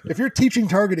if you're teaching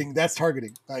targeting, that's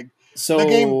targeting. Like so, the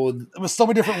game with so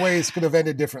many different ways could have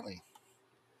ended differently.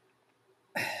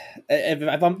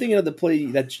 If I'm thinking of the play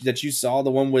that you saw,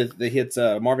 the one with the hits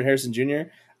Marvin Harrison Jr.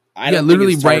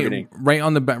 Literally right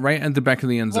on the back, right at the back of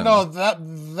the end zone. No, that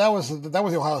was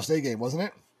the Ohio State game, wasn't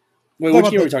it? Wait, which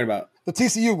game are we talking about? The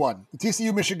TCU one, the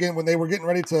TCU Michigan, when they were getting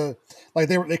ready to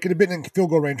they could have been in field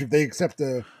goal range if they accept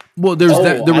the. Well, there was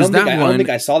that one. I don't think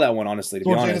I saw that one, honestly. To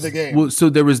be honest, the end of the game. Well, so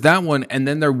there was that one, and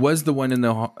then there was the one in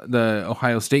the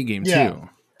Ohio State game too.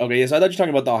 Okay, so I thought you were talking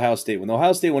about the Ohio State one. The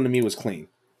Ohio State one to me was clean.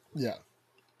 Yeah.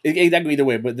 Exactly either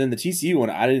way, but then the TCU one,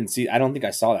 I didn't see. I don't think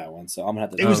I saw that one, so I'm gonna have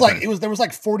to. There was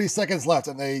 40 seconds left,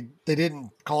 and they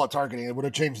didn't call it targeting. It would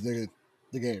have changed the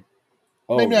game.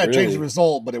 Maybe not change the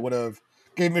result, but it would have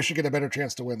gave Michigan a better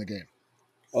chance to win the game.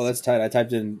 Oh, that's tight. I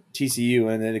typed in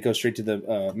TCU, and then it goes straight to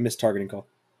the missed targeting call.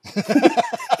 Hold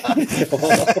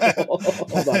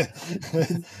on.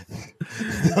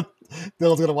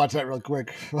 Dylan's gonna watch that real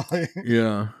quick.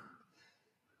 Yeah.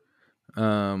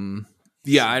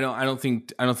 Yeah, I don't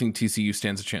think TCU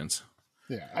stands a chance.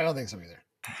 Yeah, I don't think so either.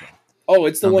 So. Oh,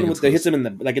 it's the one with the hits him in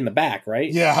the back,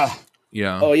 right? Yeah.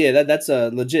 Yeah. Oh yeah, that's a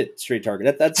legit straight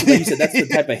target. That's like you said. That's the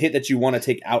type of hit that you want to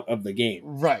take out of the game.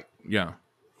 Right. Yeah.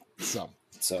 So.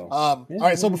 All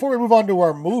right. So before we move on to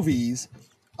our movies,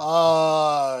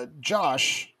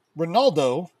 Josh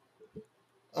Ronaldo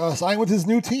signed with his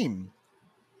new team,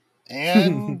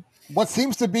 and what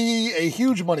seems to be a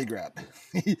huge money grab.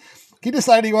 He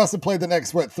decided he wants to play the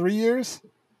next 3 years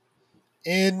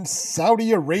in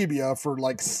Saudi Arabia for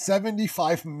like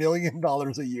 $75 million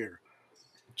a year.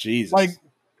 Jesus. Like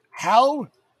how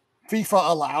FIFA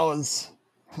allows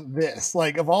this?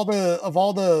 Like of all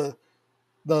the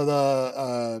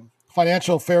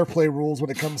financial fair play rules when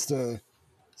it comes to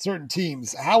certain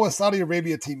teams. How a Saudi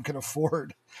Arabia team can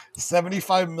afford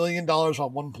 $75 million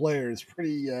on one player is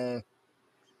pretty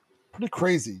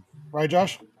crazy, right,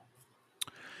 Josh?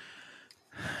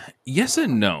 Yes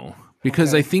and no, because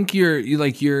Okay. I think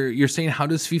you're saying, how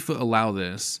does FIFA allow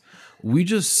this? We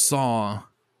just saw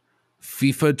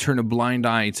FIFA turn a blind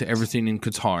eye to everything in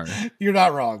Qatar, You're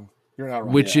not wrong.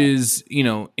 which is,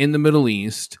 in the Middle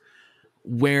East,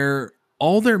 where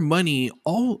all their money,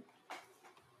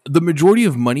 the majority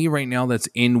of money right now that's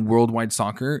in worldwide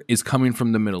soccer is coming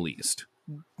from the Middle East.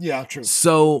 Yeah, true.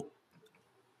 So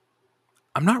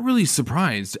I'm not really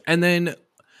surprised. And then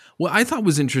what I thought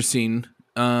was interesting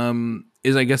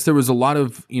is, I guess there was a lot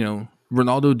of,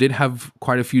 Ronaldo did have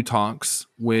quite a few talks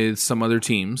with some other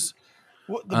teams.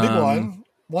 Well, the big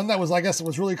one that was, I guess it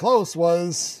was really close,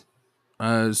 was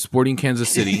Sporting Kansas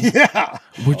City, yeah,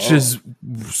 which is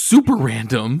super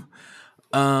random.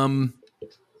 But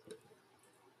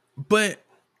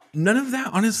none of that,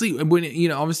 honestly,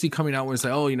 when, obviously coming out when it's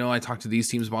like, oh, I talked to these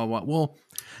teams, blah, blah, blah. Well,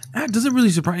 that doesn't really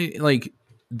surprise,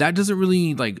 that doesn't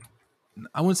really,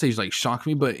 I wouldn't say shock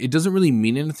me, but it doesn't really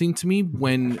mean anything to me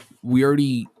when we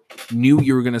already knew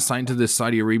you were going to sign to this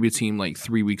Saudi Arabia team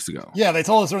 3 weeks ago. Yeah, they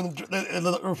told us during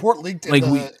the report leaked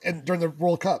during the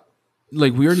World Cup.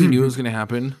 We already knew it was going to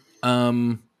happen.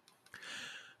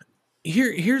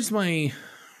 Here's my...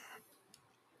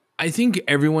 I think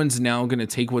everyone's now going to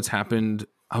take what's happened.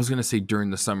 I was going to say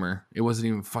during the summer. It wasn't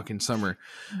even fucking summer.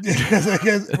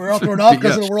 Because we're all thrown off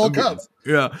because of the World Cup.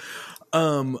 Yeah.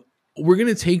 We're going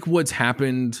to take what's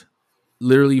happened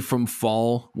literally from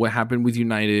fall, what happened with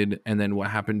United, and then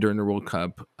what happened during the World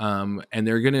Cup. And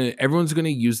everyone's going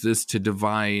to use this to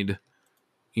divide,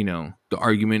 the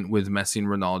argument with Messi and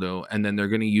Ronaldo. And then they're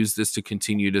going to use this to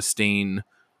continue to stain,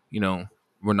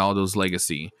 Ronaldo's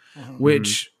legacy,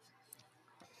 which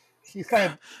he's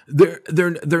kind of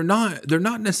they're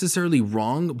not necessarily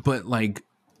wrong, but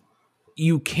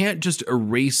you can't just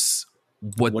erase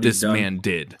what this man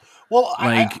did. Well,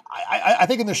 I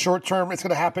think in the short term it's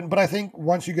going to happen, but I think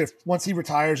once he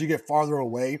retires, you get farther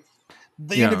away.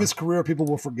 The end of his career, people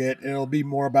will forget, and it'll be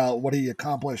more about what he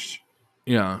accomplished.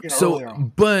 Yeah.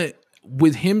 So, but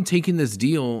with him taking this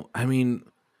deal, I mean,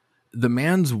 the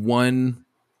man's won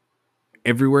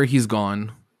everywhere he's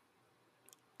gone.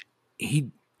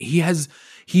 He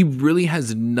really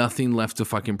has nothing left to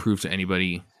fucking prove to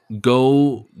anybody.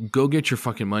 Go get your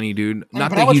fucking money, dude.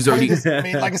 Not that he's already...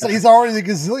 like I said, he's already a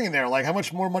gazillionaire. How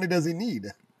much more money does he need?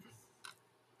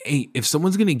 Hey, if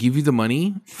someone's going to give you the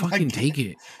money, fucking take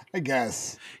it. I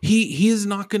guess. He is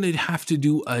not going to have to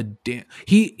do a damn...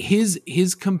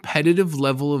 His competitive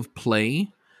level of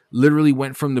play literally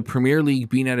went from the Premier League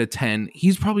being at a 10.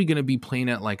 He's probably going to be playing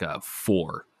at a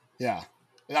 4. Yeah.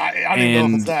 I don't even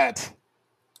know if it's that.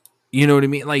 You know what I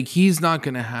mean? He's not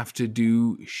going to have to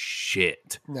do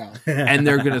shit. No. And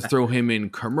they're going to throw him in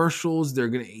commercials. He's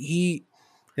going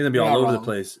to be all over the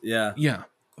place. Yeah. Yeah.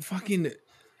 Fucking...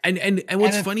 And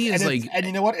what's funny is and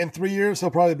you know what? In 3 years,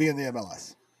 he'll probably be in the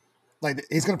MLS.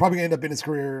 He's going to probably end up in his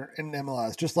career in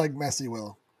MLS, just like Messi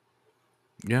will.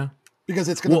 Yeah. Because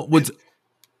it's going to...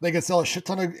 They can sell a shit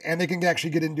ton and they can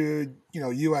actually get into,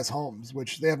 U.S. homes,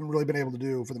 which they haven't really been able to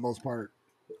do for the most part.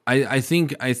 I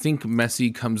think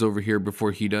Messi comes over here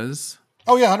before he does.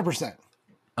 Oh yeah,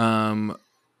 100%.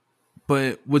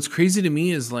 But what's crazy to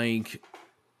me is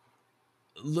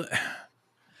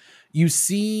you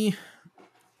see,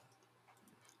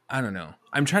 I don't know.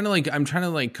 I'm trying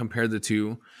to compare the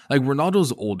two.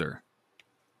 Ronaldo's older.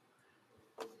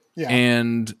 Yeah.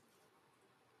 And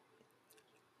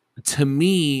to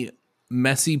me,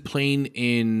 Messi playing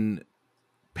in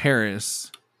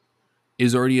Paris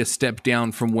is already a step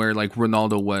down from where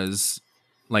Ronaldo was,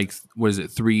 what is it,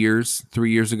 3 years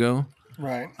ago?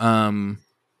 Right.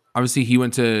 Obviously he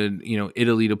went to,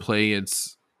 Italy to play.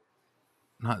 It's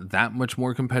not that much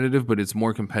more competitive, but it's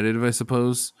more competitive, I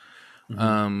suppose.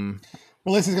 Well,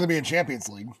 this is going to be in Champions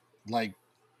League.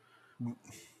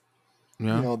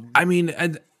 Yeah. I mean,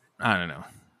 I don't know.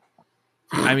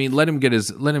 I mean, let him get his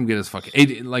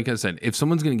fucking, like I said, if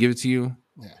someone's going to give it to you,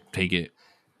 take it.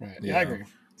 Right. Yeah, I agree.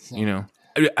 So.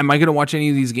 Am I going to watch any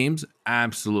of these games?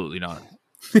 Absolutely not.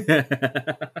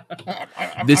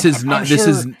 I'm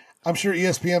sure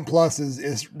ESPN Plus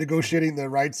is negotiating the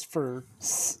rights for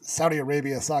Saudi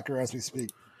Arabia soccer as we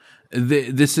speak.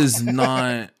 This is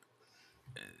not,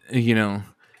 this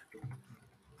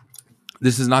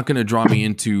is not going to draw me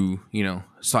into,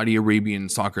 Saudi Arabian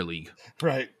soccer league.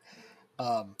 Right.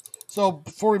 So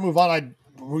before we move on,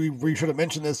 we should have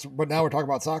mentioned this, but now we're talking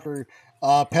about soccer.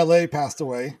 Pele passed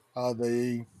away.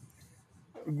 The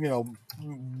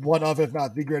one of, if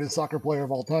not the greatest soccer player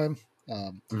of all time.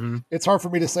 It's hard for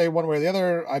me to say one way or the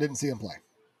other. I didn't see him play.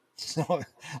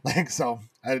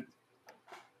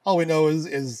 All we know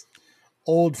is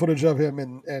old footage of him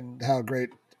and how great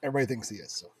everybody thinks he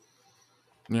is. So.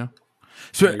 Yeah.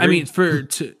 So, I mean,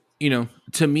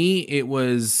 to me, it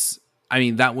was,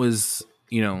 that was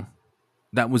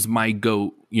my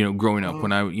GOAT, growing up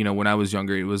when I was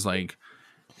younger, it was like,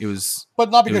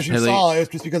 but not because you saw it, was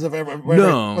just because of the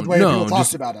way people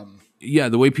talked about him. Yeah.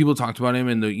 The way people talked about him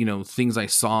and the, things I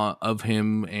saw of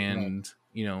him and,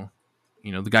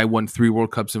 the guy won 3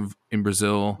 World Cups in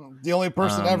Brazil. The only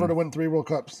person ever to win 3 World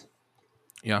Cups.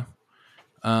 Yeah.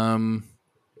 I don't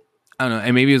know.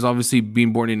 And maybe it's obviously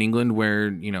being born in England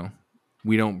where,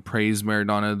 we don't praise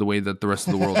Maradona the way that the rest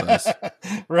of the world does.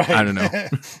 Right. I don't know.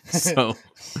 So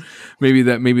maybe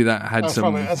that had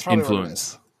some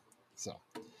influence. So,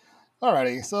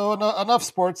 alrighty. So enough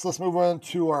sports. Let's move on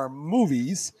to our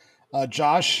movies.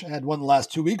 Josh had one the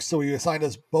last 2 weeks, so he assigned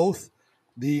us both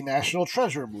the National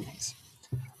Treasure movies.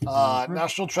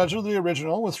 National Treasure, the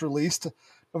original, was released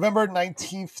November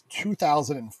 19th,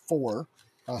 2004,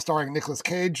 starring Nicolas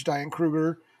Cage, Diane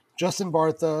Kruger, Justin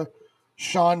Bartha,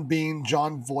 Sean Bean,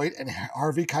 John Voight, and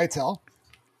Harvey Keitel.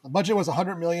 The budget was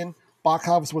 $100 million. Box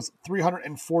office was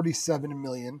 $347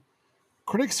 million.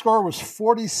 Critic score was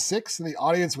 46, and the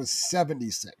audience was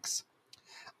 76.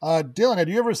 Dylan, had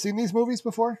you ever seen these movies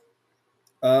before?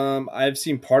 I've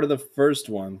seen part of the first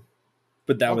one,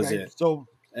 but that was it. So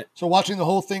watching the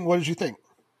whole thing, what did you think?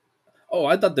 Oh,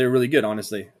 I thought they were really good,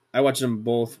 honestly. I watched them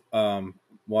both. I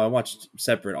watched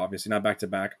separate, obviously, not back to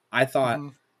back. I thought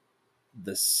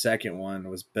the second one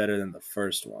was better than the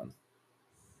first one.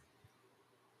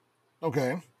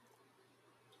 Okay.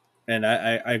 And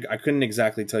I couldn't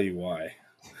exactly tell you why.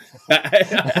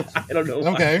 I don't know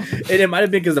why. Okay. And it might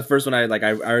have been because the first one I think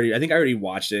I already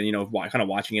watched it, kind of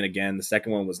watching it again. The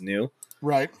second one was new.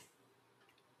 Right.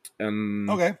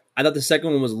 Okay. I thought the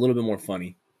second one was a little bit more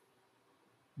funny.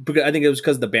 Because I think it was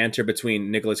because of the banter between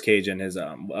Nicolas Cage and his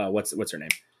what's her name?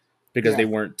 Because they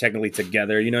weren't technically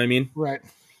together, you know what I mean? Right.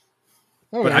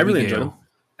 Oh, but I really enjoyed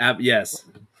them. Yes.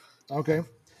 Okay.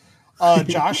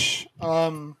 Josh,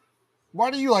 why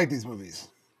do you like these movies?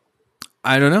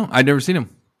 I don't know. I'd never seen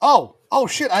them. Oh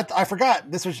shit! I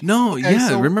forgot this was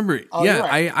remember?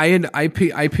 Right.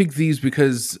 I picked these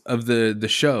because of the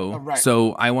show, right.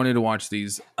 So I wanted to watch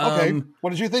these. Okay, what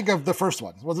did you think of the first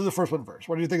one? We'll do the first one first.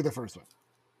 What did you think of the first one?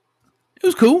 It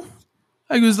was cool.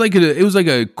 It was like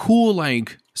a cool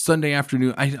like Sunday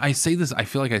afternoon. I say this. I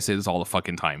feel like I say this all the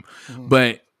fucking time,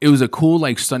 but it was a cool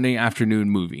like Sunday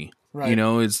afternoon movie. Right.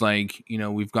 It's like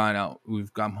we've gone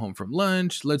home from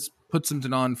lunch. Let's put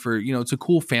something on for it's a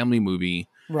cool family movie.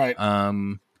 Right.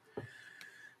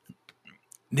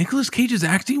 Nicolas Cage's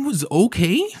acting was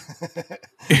okay.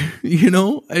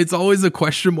 It's always a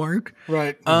question mark.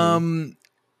 Right.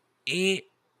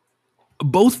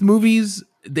 Both movies,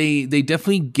 they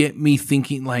definitely get me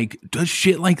thinking like, does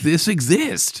shit like this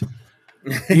exist?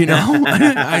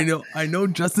 I know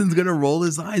Justin's gonna roll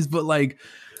his eyes, but like,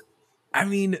 I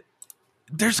mean,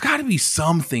 there's got to be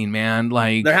something, man.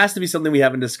 Like there has to be something we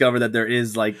haven't discovered that there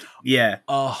is. Like, yeah,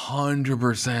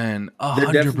 100%,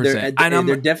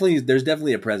 100%. There's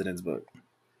definitely a president's book.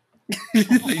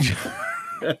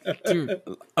 Dude,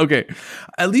 okay,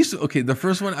 at least the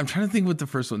first one. I'm trying to think what the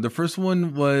first one. The first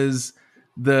one was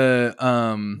the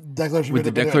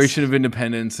Declaration of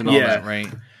Independence and all that,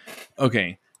 right?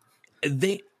 Okay,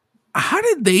 how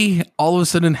did they all of a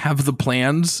sudden have the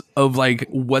plans of like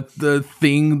what the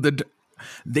thing that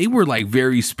they were like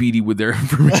very speedy with their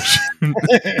information.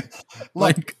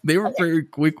 Like they were very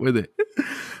quick with it.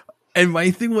 And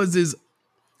my thing is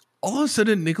all of a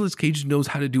sudden Nicolas Cage knows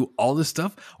how to do all this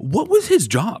stuff. What was his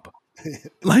job?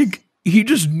 Like he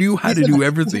just knew how to do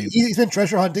everything. He's been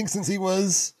treasure hunting since he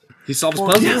solves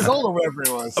puzzles. Years old or whatever it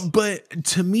was. But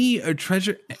to me, a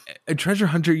treasure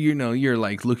hunter, you're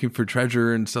like looking for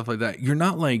treasure and stuff like that. You're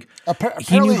not like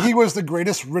apparently he was the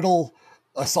greatest riddle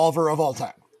solver of all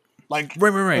time. Like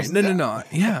right. No.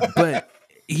 Yeah, but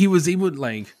he was able to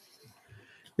like.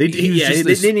 They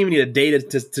didn't even need a day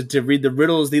to read the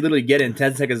riddles. They literally get in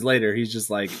 10 seconds later. He's just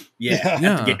like,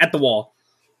 at the wall.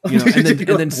 And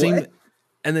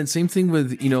then same thing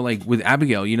with like with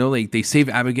Abigail. Like they save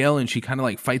Abigail and she kind of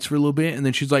like fights for a little bit, and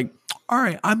then she's like, "All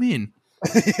right, I'm in."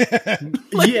 The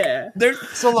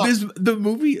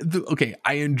movie.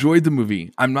 I enjoyed the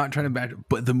movie. I'm not trying to back,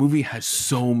 but the movie has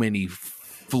so many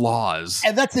flaws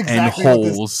and that's exactly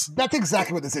holes. That's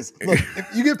exactly what this is. Look,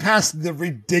 if you get past the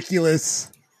ridiculous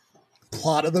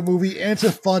plot of the movie, and it's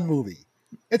a fun movie.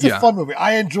 It's a fun movie.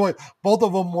 I enjoy both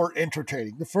of them. Were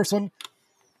entertaining. The first one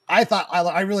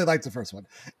I really liked the first one.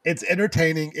 It's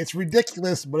entertaining. It's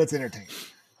ridiculous, but it's entertaining.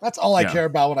 That's all I care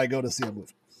about when I go to see a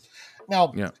movie.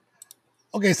 Now,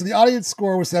 okay, so the audience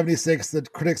score was 76. The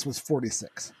critics was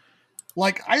 46.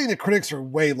 Like, I think the critics are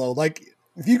way low. Like,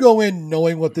 if you go in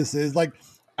knowing what this is, like,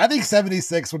 I think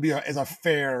 76 would be is a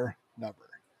fair number.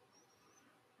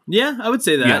 Yeah, I would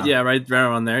say that. Yeah, right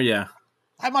around there. Yeah,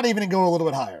 I might even go a little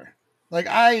bit higher. Like,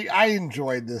 I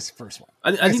enjoyed this first one.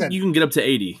 I think you can get up to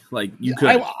 80. Like, you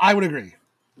could. I would agree.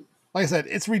 Like I said,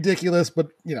 it's ridiculous, but,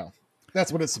 you know,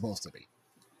 that's what it's supposed to be.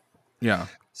 Yeah.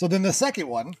 So then the second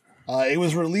one, it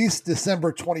was released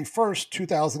December 21st,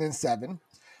 2007.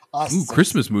 Ooh,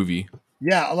 Christmas movie.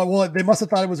 Yeah, well, they must have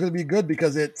thought it was going to be good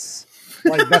because it's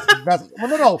like that's well,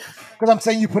 no, because I'm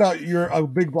saying you put out a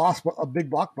big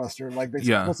blockbuster, like they're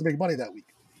supposed to make money that week.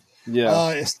 Yeah,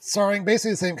 it's starring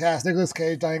basically the same cast: Nicolas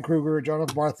Cage, Diane Kruger, John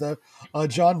F. Martha,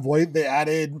 John Voight. They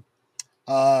added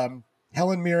Helen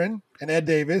Mirren and Ed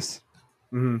Davis.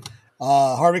 Mm-hmm.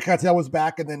 Harvey Keitel was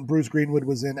back, and then Bruce Greenwood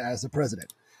was in as the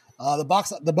president.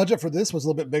 The budget for this was a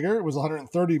little bit bigger. It was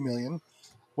 130 million.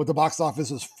 With the box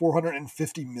office was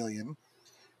 450 million.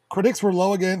 Critics were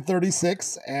low again,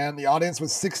 36, and the audience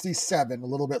was 67, a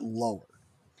little bit lower.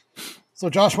 So,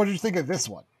 Josh, what did you think of this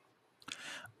one?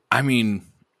 I mean,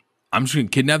 I'm just gonna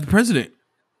kidnap the president.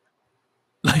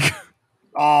 Like,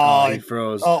 he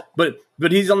froze. But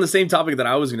he's on the same topic that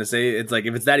I was gonna say. It's like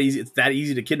if it's that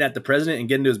easy to kidnap the president and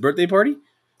get into his birthday party.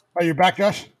 Are you back,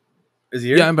 Josh? Is he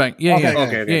here? Yeah, I'm back. Yeah,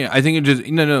 Okay. Yeah. I think it just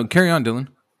no. Carry on, Dylan.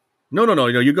 No.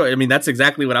 You go. I mean, that's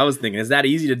exactly what I was thinking. Is that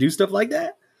easy to do stuff like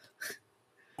that?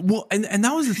 Well, and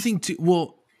that was the thing too.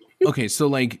 Well, okay, so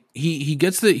like he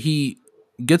gets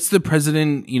the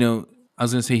president. You know, I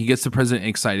was gonna say he gets the president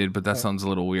excited, but that sounds a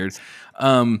little weird.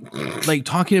 Like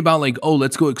talking about like, oh,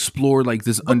 let's go explore like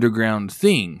this underground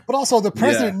thing. But also, the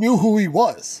president knew who he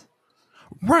was.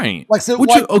 Right. Like, so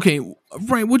okay.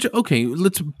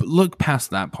 Let's look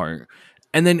past that part.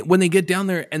 And then when they get down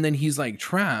there, and then he's like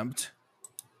trapped.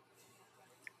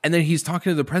 And then he's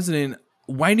talking to the president.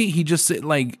 Why didn't he just say,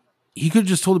 like, he could have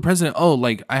just told the president, oh,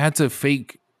 like, I had to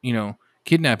fake,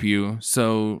 kidnap you.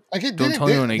 So don't tell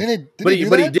anyone. But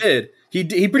he did.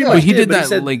 He pretty much he did that,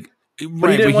 said, like,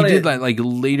 right. But he did that, like,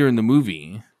 later in the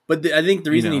movie. But I think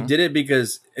the reason he did it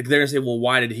because they're going to say, well,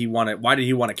 why did he want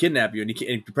to kidnap you? And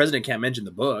the president can't mention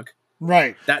the book.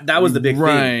 Right. That was the big thing.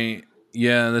 Right.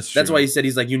 Yeah, that's true. That's why he said,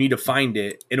 he's like, you need to find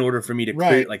it in order for me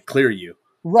to clear you.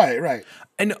 Right.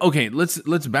 And okay, let's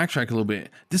backtrack a little bit.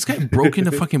 This guy broke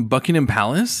into fucking Buckingham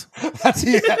Palace.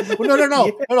 Well,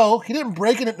 no. He didn't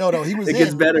break it. No. He was. It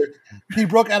gets better. He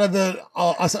broke out of the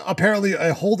apparently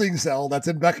a holding cell that's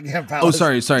in Buckingham Palace.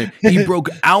 Oh, sorry. He broke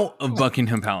out of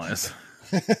Buckingham Palace.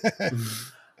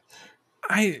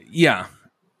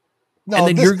 No,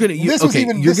 and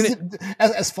then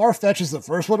as far fetched as the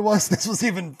first one was. This was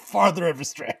even farther of a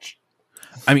stretch.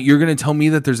 I mean, you're going to tell me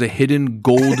that there's a hidden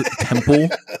gold temple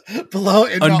below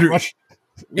in Mount Rushmore?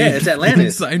 Yeah, it's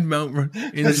Atlantis inside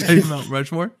Mount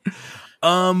Rushmore.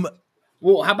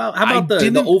 Well, how about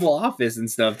the Oval Office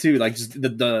and stuff too? Like just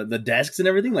the desks and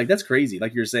everything. Like that's crazy.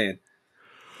 Like you're saying.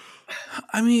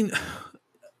 I mean,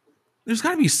 there's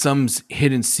got to be some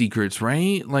hidden secrets,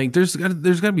 right? Like there's got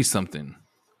to be something.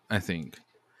 I think.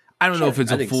 I don't know if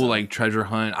it's a full like treasure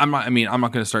hunt. I'm not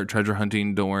going to start treasure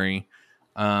hunting. Don't worry.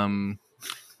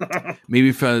 Maybe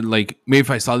if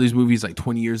I saw these movies like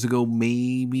 20 years ago,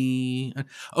 maybe.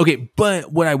 Okay,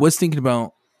 but what I was thinking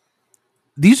about,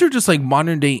 these are just like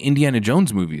modern day Indiana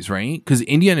Jones movies, right? Because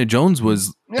Indiana Jones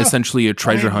was essentially a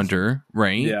treasure hunter,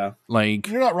 right? Yeah, like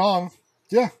you're not wrong.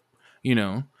 Yeah,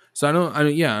 So I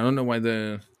don't know why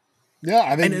the. Yeah,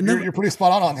 I think you're pretty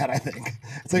spot on that. I think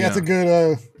it's like that's a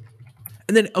good.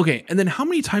 And then how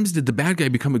many times did the bad guy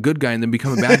become a good guy and then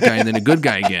become a bad guy and then a good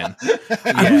guy again?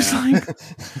 I was like,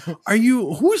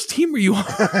 whose team are you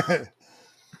on?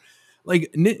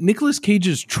 Like Nicolas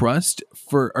Cage's trust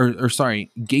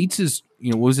Gates's,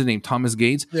 what was his name? Thomas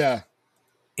Gates. Yeah.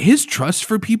 His trust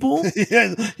for people.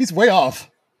 Yeah, he's way off.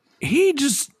 He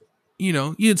just,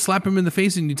 you'd slap him in the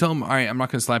face and you tell him, all right, I'm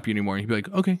not going to slap you anymore. And he'd be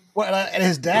like, okay. Well, and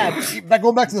his dad,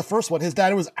 going back to the first one, his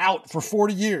dad was out for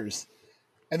 40 years.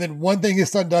 And then one thing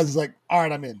his son does is like, all right,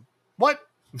 I'm in. What?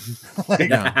 But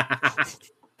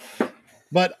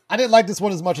I didn't like this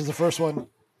one as much as the first one.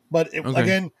 But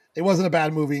again, it wasn't a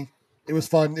bad movie. It was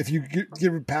fun. If you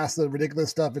get past the ridiculous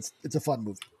stuff, it's a fun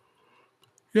movie.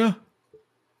 Yeah.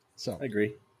 So I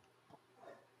agree.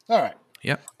 All right.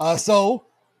 Yep. So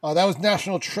that was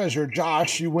National Treasure.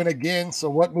 Josh, you win again. So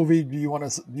what movie do you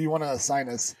want to assign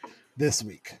us this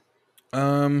week?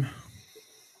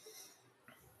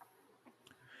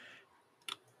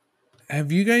 Have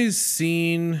you guys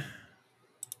seen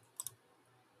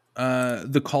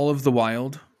The Call of the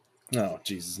Wild? Oh,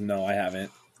 Jesus. No, I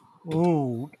haven't.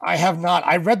 Ooh, I have not.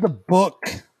 I read the book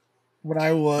when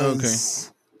I was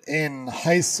in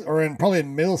probably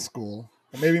in middle school,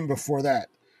 or maybe even before that.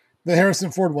 The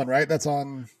Harrison Ford one, right? That's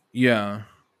on. Yeah.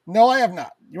 No, I have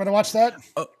not. You want to watch that?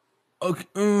 Okay.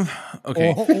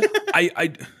 Okay. Oh,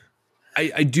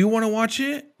 I do want to watch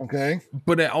it, okay.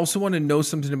 but I also want to know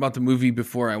something about the movie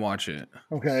before I watch it.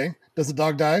 Okay. Does the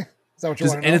dog die? Is that what you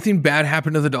Does want to know? anything bad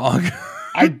happen to the dog?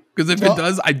 Because if it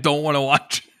does, I don't want to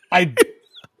watch it. I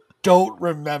don't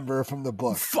remember from the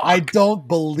book. Fuck. I don't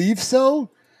believe so,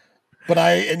 but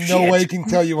I in no Shit. way can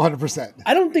tell you 100%.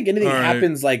 I don't think anything All right.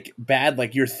 happens like bad,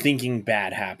 like you're thinking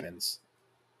bad happens.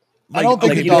 I don't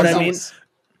think like, it you know does. what I mean?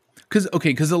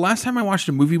 Because the last time I watched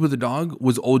a movie with a dog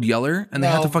was Old Yeller, and they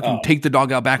had No. to fucking Oh. take the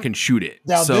dog out back and shoot it.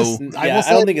 Now So this- Yeah, I will I say-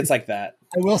 don't think it's like that.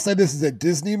 I will say this is a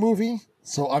Disney movie,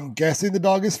 so I'm guessing the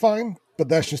dog is fine, but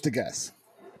that's just a guess.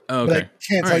 But I okay,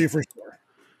 can't All tell right. you for sure.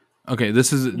 okay.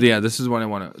 This is what I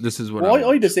want to. This is what. Well, I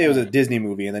all you just say it was a Disney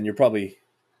movie, and then you're probably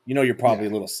a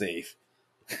little safe.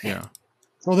 Yeah.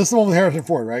 So this is the one with Harrison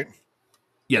Ford, right?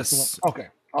 Yes. Okay.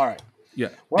 All right. Yeah.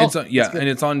 Well, it's that's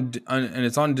good. and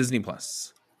it's on Disney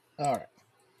Plus. All right.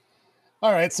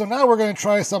 All right. So now we're going to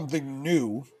try something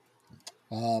new.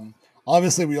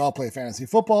 Obviously, we all play fantasy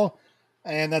football,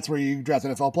 and that's where you draft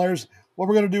NFL players. What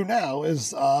we're going to do now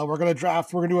is we're going to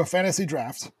draft. We're going to do a fantasy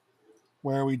draft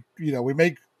where we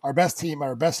make our best team,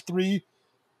 our best three.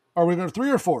 Are we going to 3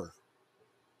 or 4?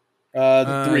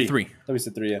 Three. Three. Let me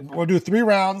say 3. Yeah. We'll do 3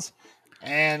 rounds,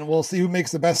 and we'll see who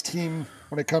makes the best team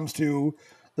when it comes to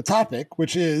the topic,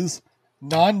 which is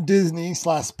non-Disney /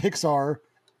 Pixar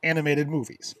animated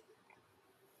movies.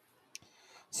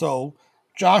 So,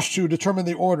 Josh, to determine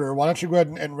the order, why don't you go ahead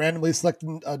and randomly select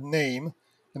a name,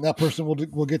 and that person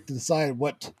will get to decide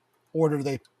what order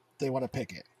they want to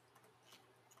pick it.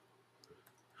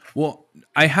 Well,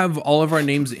 I have all of our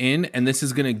names in, and this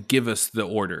is going to give us the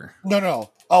order.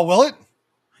 No. Oh, will it?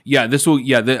 Yeah, this will.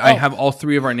 Yeah, I have all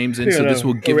 3 of our names in, so this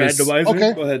will give us.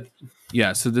 Okay. Go ahead.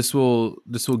 Yeah, so this will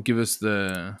give us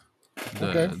the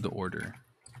Okay. the order.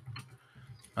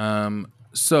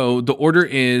 So the order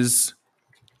is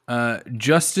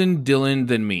Justin, Dylan,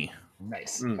 then me.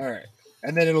 Nice. All right.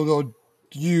 And then it'll go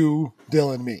you,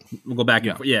 Dylan, me. We'll go back.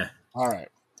 Yeah. All right.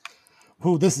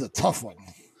 Ooh, this is a tough one.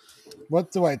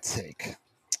 What do I take?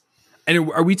 And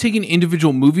are we taking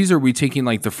individual movies, or are we taking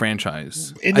like the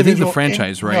franchise? I think the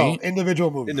franchise, right? No,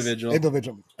 individual movies. Individual.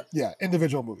 Yeah,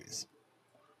 individual movies.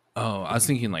 Oh, I was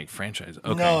thinking like franchise.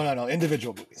 Okay. No,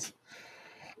 individual movies.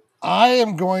 I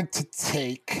am going to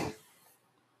take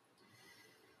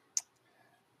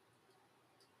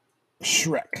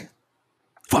Shrek.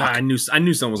 Fuck. Nah, I knew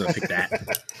someone was gonna pick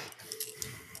that.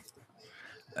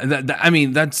 I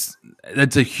mean, that's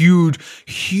a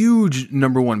huge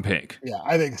number 1 pick. Yeah,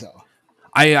 I think so.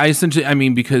 I essentially, I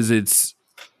mean, because it's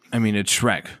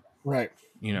Shrek. Right.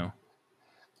 You know.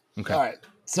 Okay. All right.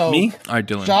 So Me? All right,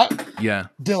 Dylan. Shot Yeah.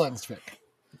 Dylan's pick.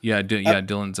 Yeah.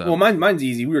 Dylan's up. Well, mine's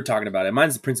easy. We were talking about it.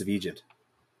 Mine's the Prince of Egypt.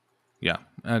 Yeah.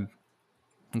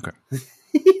 Okay.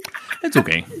 It's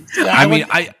okay. Yeah, I mean,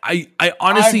 would- I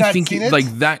honestly I've not think seen it. like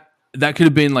that could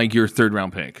have been like your 3rd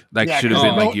round pick. That yeah, should have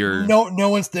 'cause been like your. no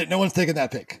one's taken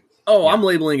that pick. Oh, I'm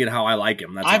labeling it how I like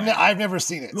him. That's I've why. I've never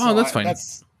seen it. Well, that's fine.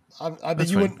 That's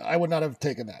I would not have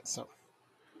taken that. So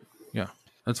Yeah,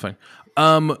 that's fine.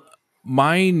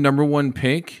 My number 1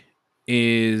 pick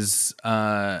is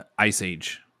Ice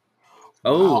Age.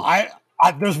 Oh, I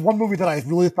there's one movie that I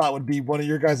really thought would be one of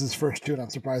your guys' first 2, and I'm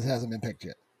surprised it hasn't been picked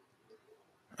yet.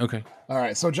 Okay. All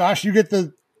right, so Josh, you get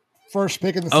the first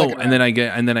pick in the Oh, second. and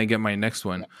then I get my next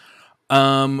one.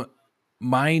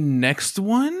 My next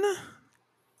one.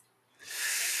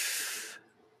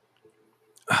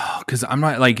 Because I'm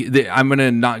not like I'm gonna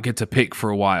not get to pick for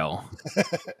a while.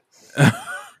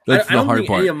 That's I the don't hard think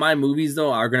part. any of my movies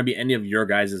though are going to be any of your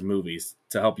guys' movies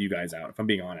to help you guys out. If I'm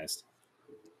being honest.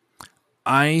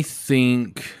 I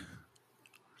think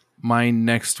my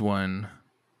next one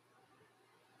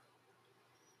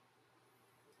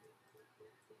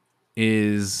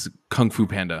is Kung Fu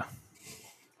Panda.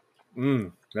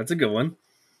 That's a good one.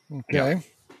 okay.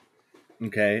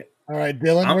 Okay, All right,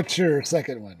 Dylan, I'm- what's your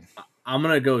second one? I'm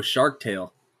gonna go Shark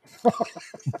Tale.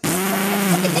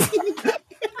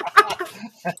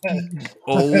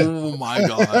 Oh my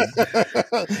god!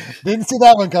 Didn't see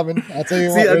that one coming. I'll tell you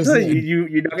See, what. I'm there's telling the-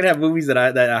 you're not gonna have movies that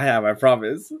I have. I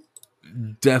promise.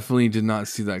 Definitely did not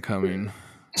see that coming.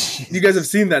 You guys have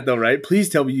seen that though, right? Please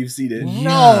tell me you've seen it.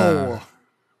 No.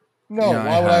 No, Yeah,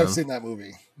 why would I have have. seen that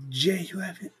movie? Jay, you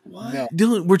haven't. What? No.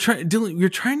 Dylan, you're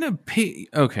trying to pick.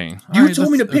 Okay, You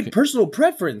told me to pick personal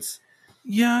preference.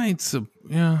 Yeah,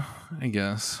 I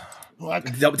guess.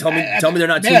 Tell me they're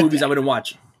not two movies I wouldn't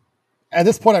watch. At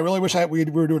this point, I really wish we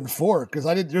were doing 4 because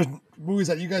I did. There's movies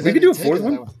that you guys. We could do a fourth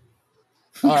one. All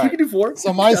right, we could do 4.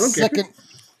 So my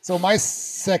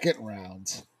second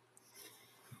round,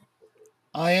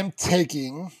 I am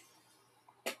taking.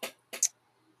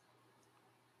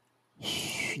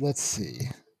 Let's see.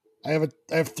 I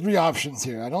have 3 options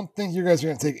here. I don't think you guys are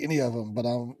going to take any of them, but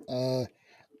I'm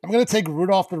going to take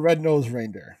Rudolph the Red-Nosed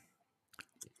Reindeer.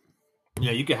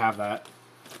 Yeah, you could have that.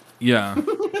 Yeah,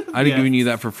 I'd have given you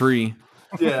that for free.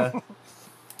 Yeah. All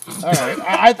right.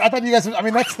 I thought you guys. I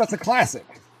mean, that's a classic.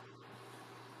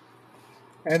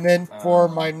 And then for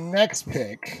my next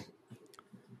pick,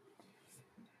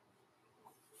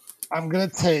 I'm gonna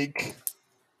take.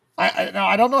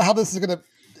 I don't know how this is gonna.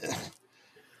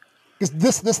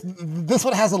 Because this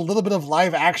one has a little bit of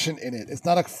live action in it. It's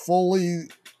not a fully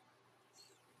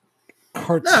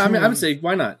cartoon. No, I mean, I would say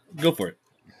why not? Go for it.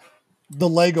 The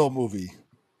Lego Movie.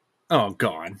 Oh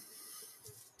God.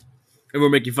 And we're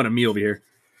making fun of me over here.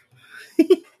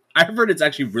 I've heard it's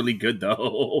actually really good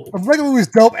though. The Lego Movie is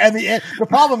dope, and the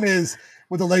problem is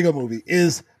with the Lego Movie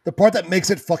is the part that makes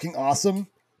it fucking awesome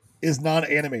is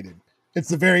non-animated. It's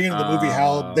the very end of the movie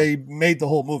how they made the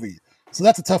whole movie. So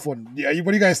that's a tough one. Yeah,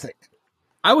 what do you guys think?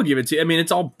 I would give it to you. I mean,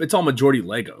 it's all majority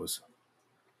Legos.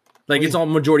 Like it's all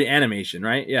majority animation,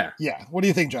 right? Yeah. Yeah. What do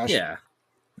you think, Josh? Yeah.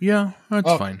 Yeah, that's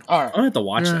fine. All right. I'm gonna have to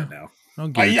watch that now.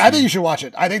 I think you should watch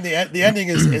it. I think the ending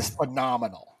is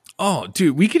phenomenal. Oh,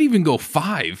 dude, we could even go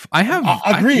 5. I have.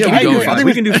 Agreed. Yeah, I think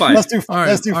we can do 5. Let's do 5.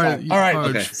 Let's do 5. All right.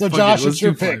 Okay. So, Josh, it's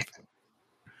your pick.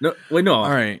 No, wait, no. All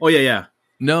right. Oh, yeah.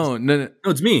 No, No,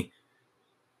 it's me.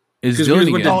 It's Because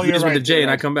Dylan we again. just went to Jay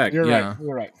and I come back. You're Yeah.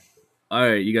 right. All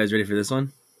right, you guys ready for this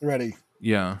one? Ready.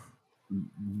 Yeah.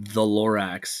 The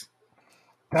Lorax.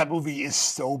 That movie is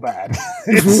so bad.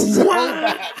 It's so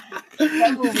bad.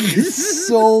 That movie is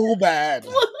so bad.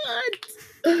 What?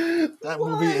 That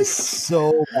movie is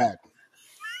so bad.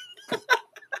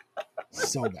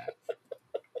 So bad.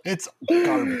 It's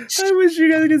garbage. I wish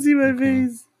you guys could see my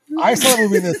face. I saw that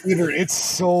movie in the theater. It's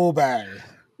so bad.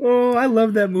 Oh, I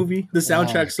love that movie. The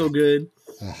soundtrack's so good.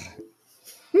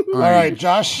 All right,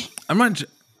 Josh. I'm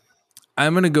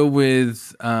gonna go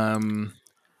with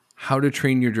How to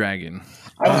Train Your Dragon.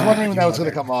 I was wondering when that was going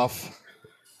to come off.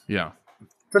 Yeah.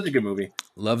 Such a good movie.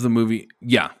 Love the movie.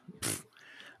 Yeah.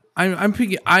 I'm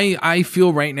picking. I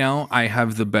feel right now I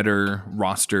have the better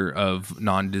roster of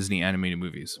non-Disney animated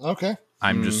movies. Okay.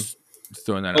 I'm just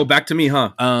throwing that Oh, out. back to me, huh?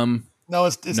 No,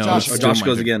 it's No, Josh. it's Josh my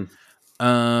goes pick. again.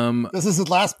 This is his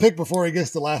last pick before he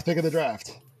gets the last pick of the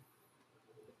draft.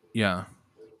 Yeah.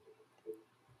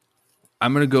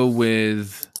 I'm gonna go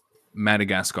with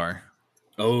Madagascar.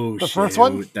 Oh, The first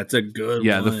one? That's a good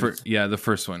Yeah, one. the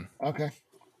first one. Okay.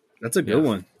 That's a good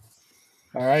one.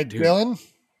 All right, Dylan.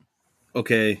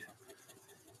 Okay.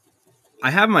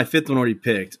 I have my 5th one already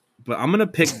picked, but I'm gonna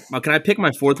pick. Can I pick my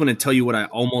 4th one and tell you what I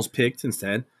almost picked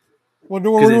instead? We're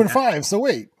doing 5, so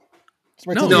wait.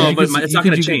 No, till No, the end. but you it's can not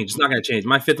gonna do- change. It's not gonna change.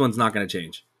 My 5th one's not gonna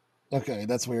change Okay,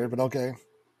 that's weird, but okay.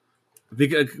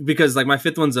 because like my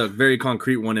 5th one's a very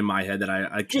concrete one in my head that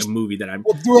a movie that I'm.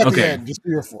 We'll do it at the Okay. end. Just do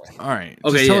your 4. All right.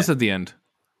 Okay, Just tell yeah. us at the end.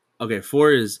 Okay,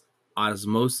 4 is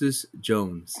Osmosis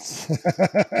Jones.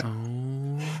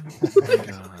 Oh my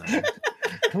god.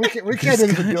 We can't do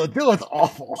this with Dylan. Dylan's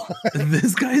awful.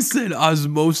 This guy said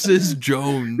Osmosis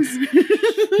Jones.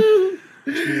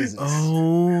 Jesus.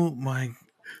 Oh my.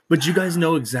 But you guys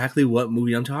know exactly what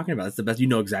movie I'm talking about. That's the best. You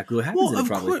know exactly what happens Well, in it, of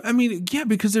probably. course. I mean, yeah,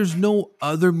 because there's no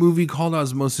other movie called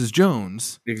Osmosis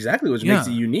Jones. Exactly, which Yeah. makes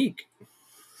it unique.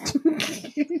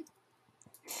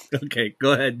 Okay,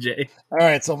 go ahead, Jay. All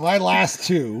right, so my last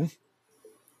 2.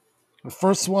 The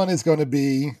first one is going to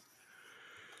be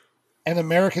An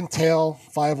American Tale,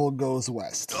 Fievel Goes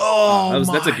West. Oh,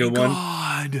 that's a good one.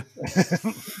 God.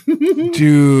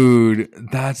 Dude,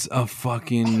 that's a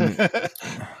fucking.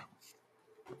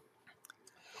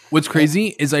 What's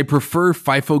crazy is I prefer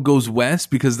FIFO Goes West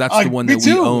because that's the one me that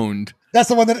we too. owned. That's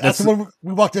the one that's the one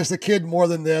we watched as a kid more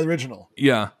than the original.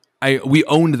 Yeah, we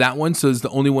owned that one, so it's the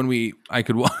only one I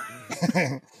could watch.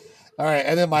 All right,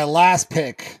 and then my last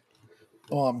pick.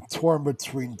 Oh, I'm torn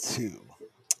between 2.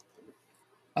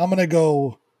 I'm gonna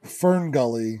go Fern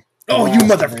Gully. Oh, you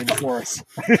Rainforest.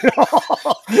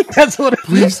 That's what.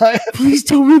 Please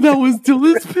tell me that was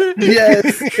Dylan's pick.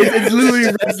 Yes,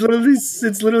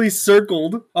 it's literally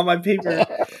circled on my paper.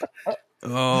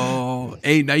 Oh,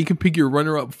 hey, now you can pick your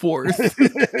runner-up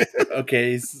 4th.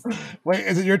 Okay. Wait,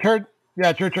 is it your turn?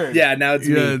 Yeah, it's your turn. Yeah, now it's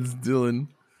Yeah, me. it's Dylan.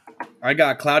 I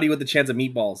got Cloudy with a Chance of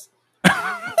Meatballs.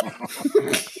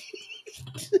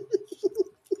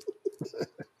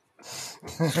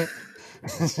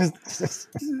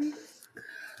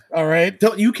 All right.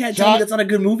 You can't tell me that's not a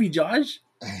good movie, Josh.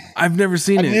 I've never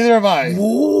seen it. Neither have I.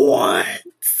 What?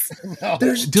 No.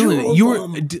 There's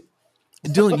Dylan,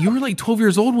 Dylan, you were like 12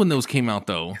 years old when those came out,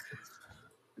 though.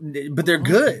 But they're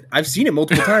good. I've seen it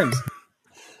multiple times.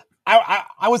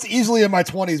 I was easily in my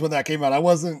 20s when that came out. I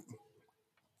wasn't.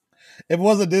 If it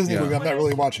was a Disney movie, I'm not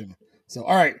really watching. So,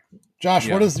 all right, Josh,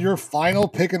 what is your final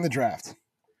pick in the draft?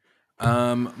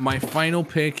 My final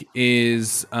pick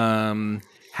is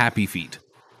Happy Feet.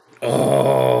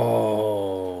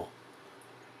 Oh,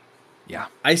 yeah.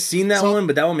 I seen that one,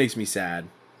 but that one makes me sad.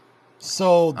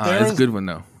 So it's a good one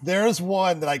though. There's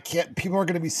one that I can't. People are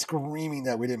going to be screaming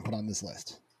that we didn't put on this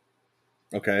list.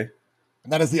 Okay,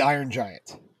 and that is the Iron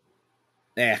Giant.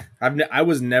 I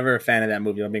was never a fan of that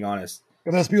movie. I'm being honest.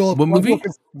 And there's people. What movie?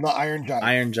 The Iron Giant.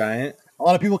 Iron Giant. A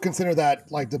lot of people consider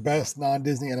that like the best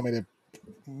non-Disney animated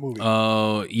movie.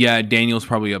 Oh, yeah. Daniel's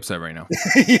probably upset right now.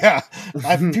 Yeah.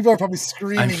 People are probably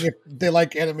screaming if they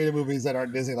like animated movies that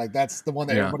aren't Disney. Like, that's the one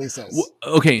that everybody says.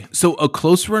 Well, okay. So, a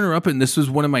close runner-up, and this was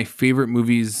one of my favorite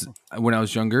movies when I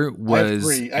was younger, was...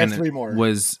 I have three more.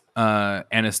 Was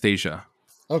Anastasia.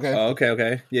 Okay.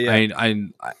 Okay. Yeah.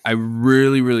 I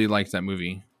really, really liked that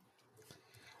movie.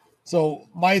 So,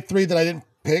 my three that I didn't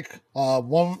pick,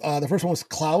 the first one was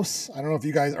Klaus. I don't know if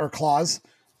you guys... Or Klaus.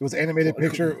 It was an animated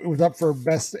picture. It was up for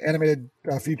best animated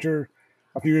feature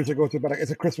a few years ago. But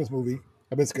it's a Christmas movie.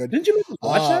 I bet it's good. Didn't you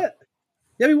watch that?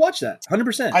 Yeah, we watched that.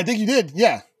 100%. I think you did.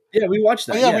 Yeah. Yeah, we watched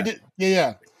that. We did.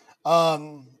 Yeah.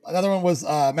 Another one was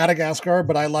Madagascar,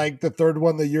 but I like the third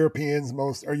one, Europe's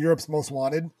Most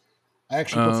Wanted. I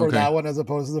actually prefer that one as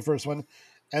opposed to the first one.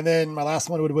 And then my last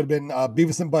one would have been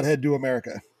Beavis and Butthead Do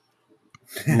America.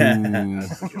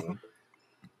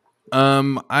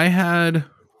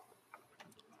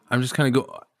 I'm just kind of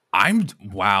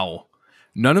wow.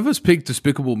 None of us picked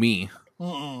Despicable Me.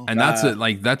 And that's it.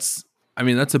 Like, that's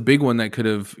a big one that could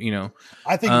have,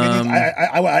 I think Minions,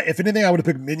 I if anything, I would have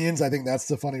picked Minions. I think that's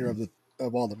the funnier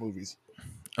of all the movies.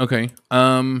 Okay.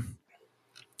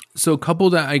 So a couple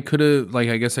that I could have,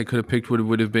 I guess I could have picked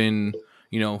would have been,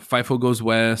 FIFO Goes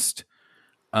West,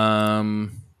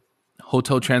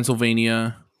 Hotel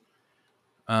Transylvania,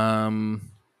 a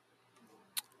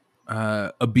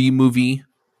B movie.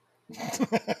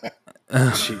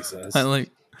 Jesus. And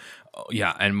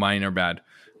mine are bad.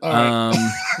 Right.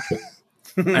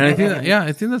 And I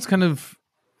think that's kind of,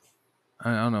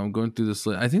 I don't know, going through this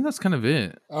list. I think that's kind of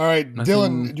it. All right,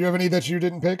 Dylan, do you have any that you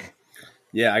didn't pick?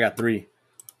 Yeah, I got three.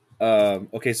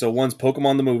 Okay, so one's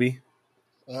Pokemon the movie.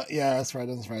 Yeah, that's right.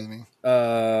 Doesn't surprise me.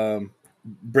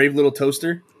 Brave Little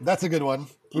Toaster. That's a good one.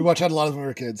 We watched that a lot when we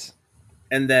were kids.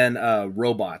 And then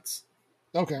Robots.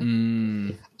 Okay.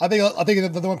 I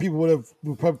think the one people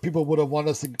would have wanted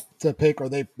us to pick, or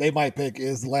they might pick,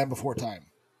 is The Land Before Time.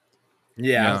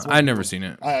 Yeah, I've never seen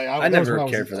it. I never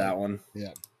cared for that one.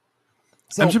 Yeah.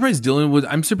 So, I'm surprised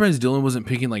Dylan wasn't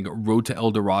picking like Road to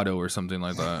El Dorado or something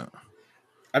like that.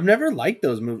 I've never liked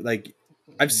those movies. Like,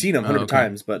 I've seen them 100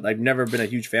 times, but I've never been a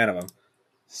huge fan of them.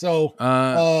 So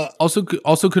also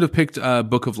could have picked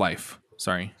Book of Life.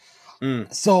 Sorry.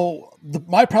 So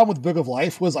my problem with Book of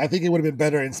Life was I think it would have been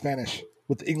better in Spanish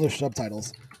with English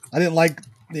subtitles. I didn't like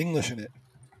the English in it.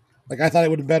 Like, I thought it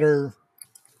would have been better.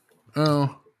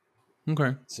 Oh,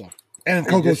 okay. So, and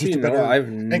Coco's just a better.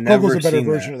 And Coco's a better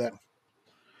version of that.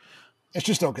 It's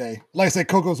just okay. Like I said,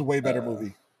 Coco's a way better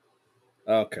movie.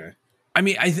 Okay. I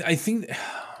mean, I think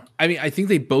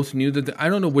they both knew that. I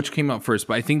don't know which came out first,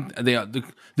 but I think the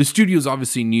studios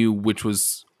obviously knew which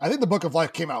was. I think the Book of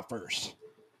Life came out first.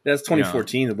 That's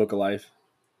 2014, The Book of Life.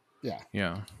 Yeah.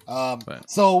 Yeah.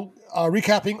 So,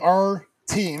 recapping our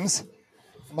teams,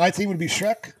 my team would be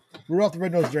Shrek, Rudolph the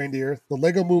Red-Nosed Reindeer, The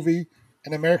Lego Movie,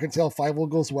 An American Tail, Fievel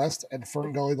Goes West, and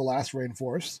Fern Gully, The Last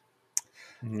Rainforest.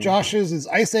 Mm-hmm. Josh's is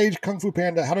Ice Age, Kung Fu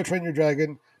Panda, How to Train Your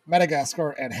Dragon,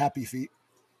 Madagascar, and Happy Feet.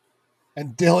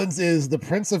 And Dylan's is The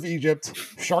Prince of Egypt,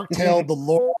 Shark Tale, The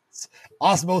Lords,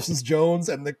 Osmosis Jones,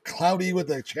 and The Cloudy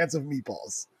with a Chance of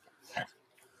Meatballs.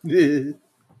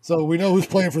 So we know who's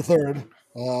playing for third.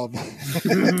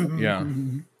 Yeah.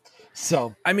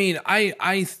 So I mean, I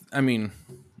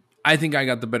think I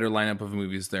got the better lineup of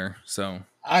movies there. So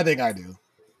I think I do.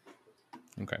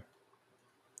 Okay.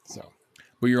 So,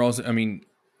 but you're also,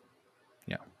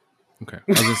 yeah. Okay.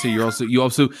 I was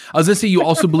gonna say you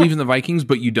also believe in the Vikings,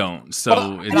 but you don't. So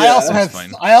I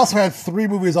also had three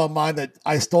movies on mine that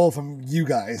I stole from you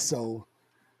guys. So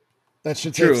that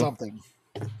should say something.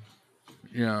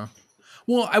 Yeah.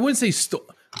 Well, I wouldn't say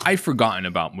I've forgotten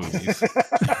about movies.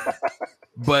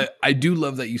 But I do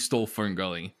love that you stole Fern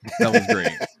Gully. That was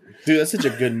great. Dude, that's such a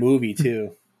good movie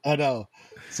too. I know.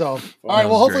 So, all That right. Well,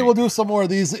 was hopefully great. we'll do some more of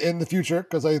these in the future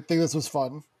because I think this was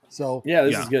fun. So, Yeah,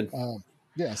 this Yeah. is good.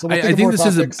 yeah. So we'll I think of think more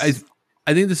this topics, is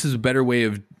I think this is a better way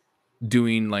of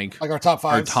doing like like our top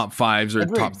our fives. top fives or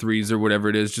Agreed. top threes or whatever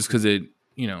it is, just because it,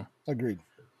 Agreed.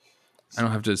 I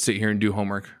don't have to sit here and do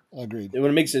homework. Agreed. When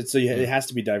it makes it so it has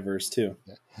to be diverse too.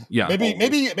 Yeah.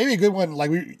 Maybe a good one.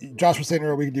 Like Josh was saying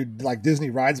earlier, we could do like Disney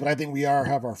rides, but I think we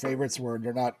have our favorites where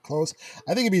they're not close.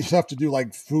 I think it'd be tough to do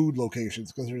like food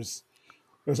locations because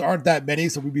there's aren't that many,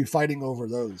 so we'd be fighting over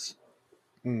those.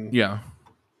 Yeah.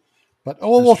 But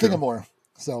we'll think true. of more.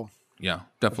 So Yeah,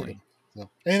 definitely. so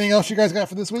anything else you guys got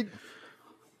for this week?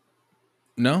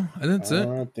 No, I think that's it.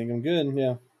 I think I'm good.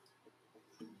 Yeah.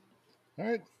 All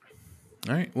right.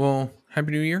 All right. Well,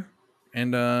 Happy New Year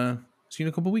and see you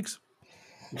in a couple weeks.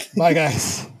 Bye,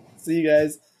 guys. See you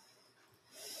guys.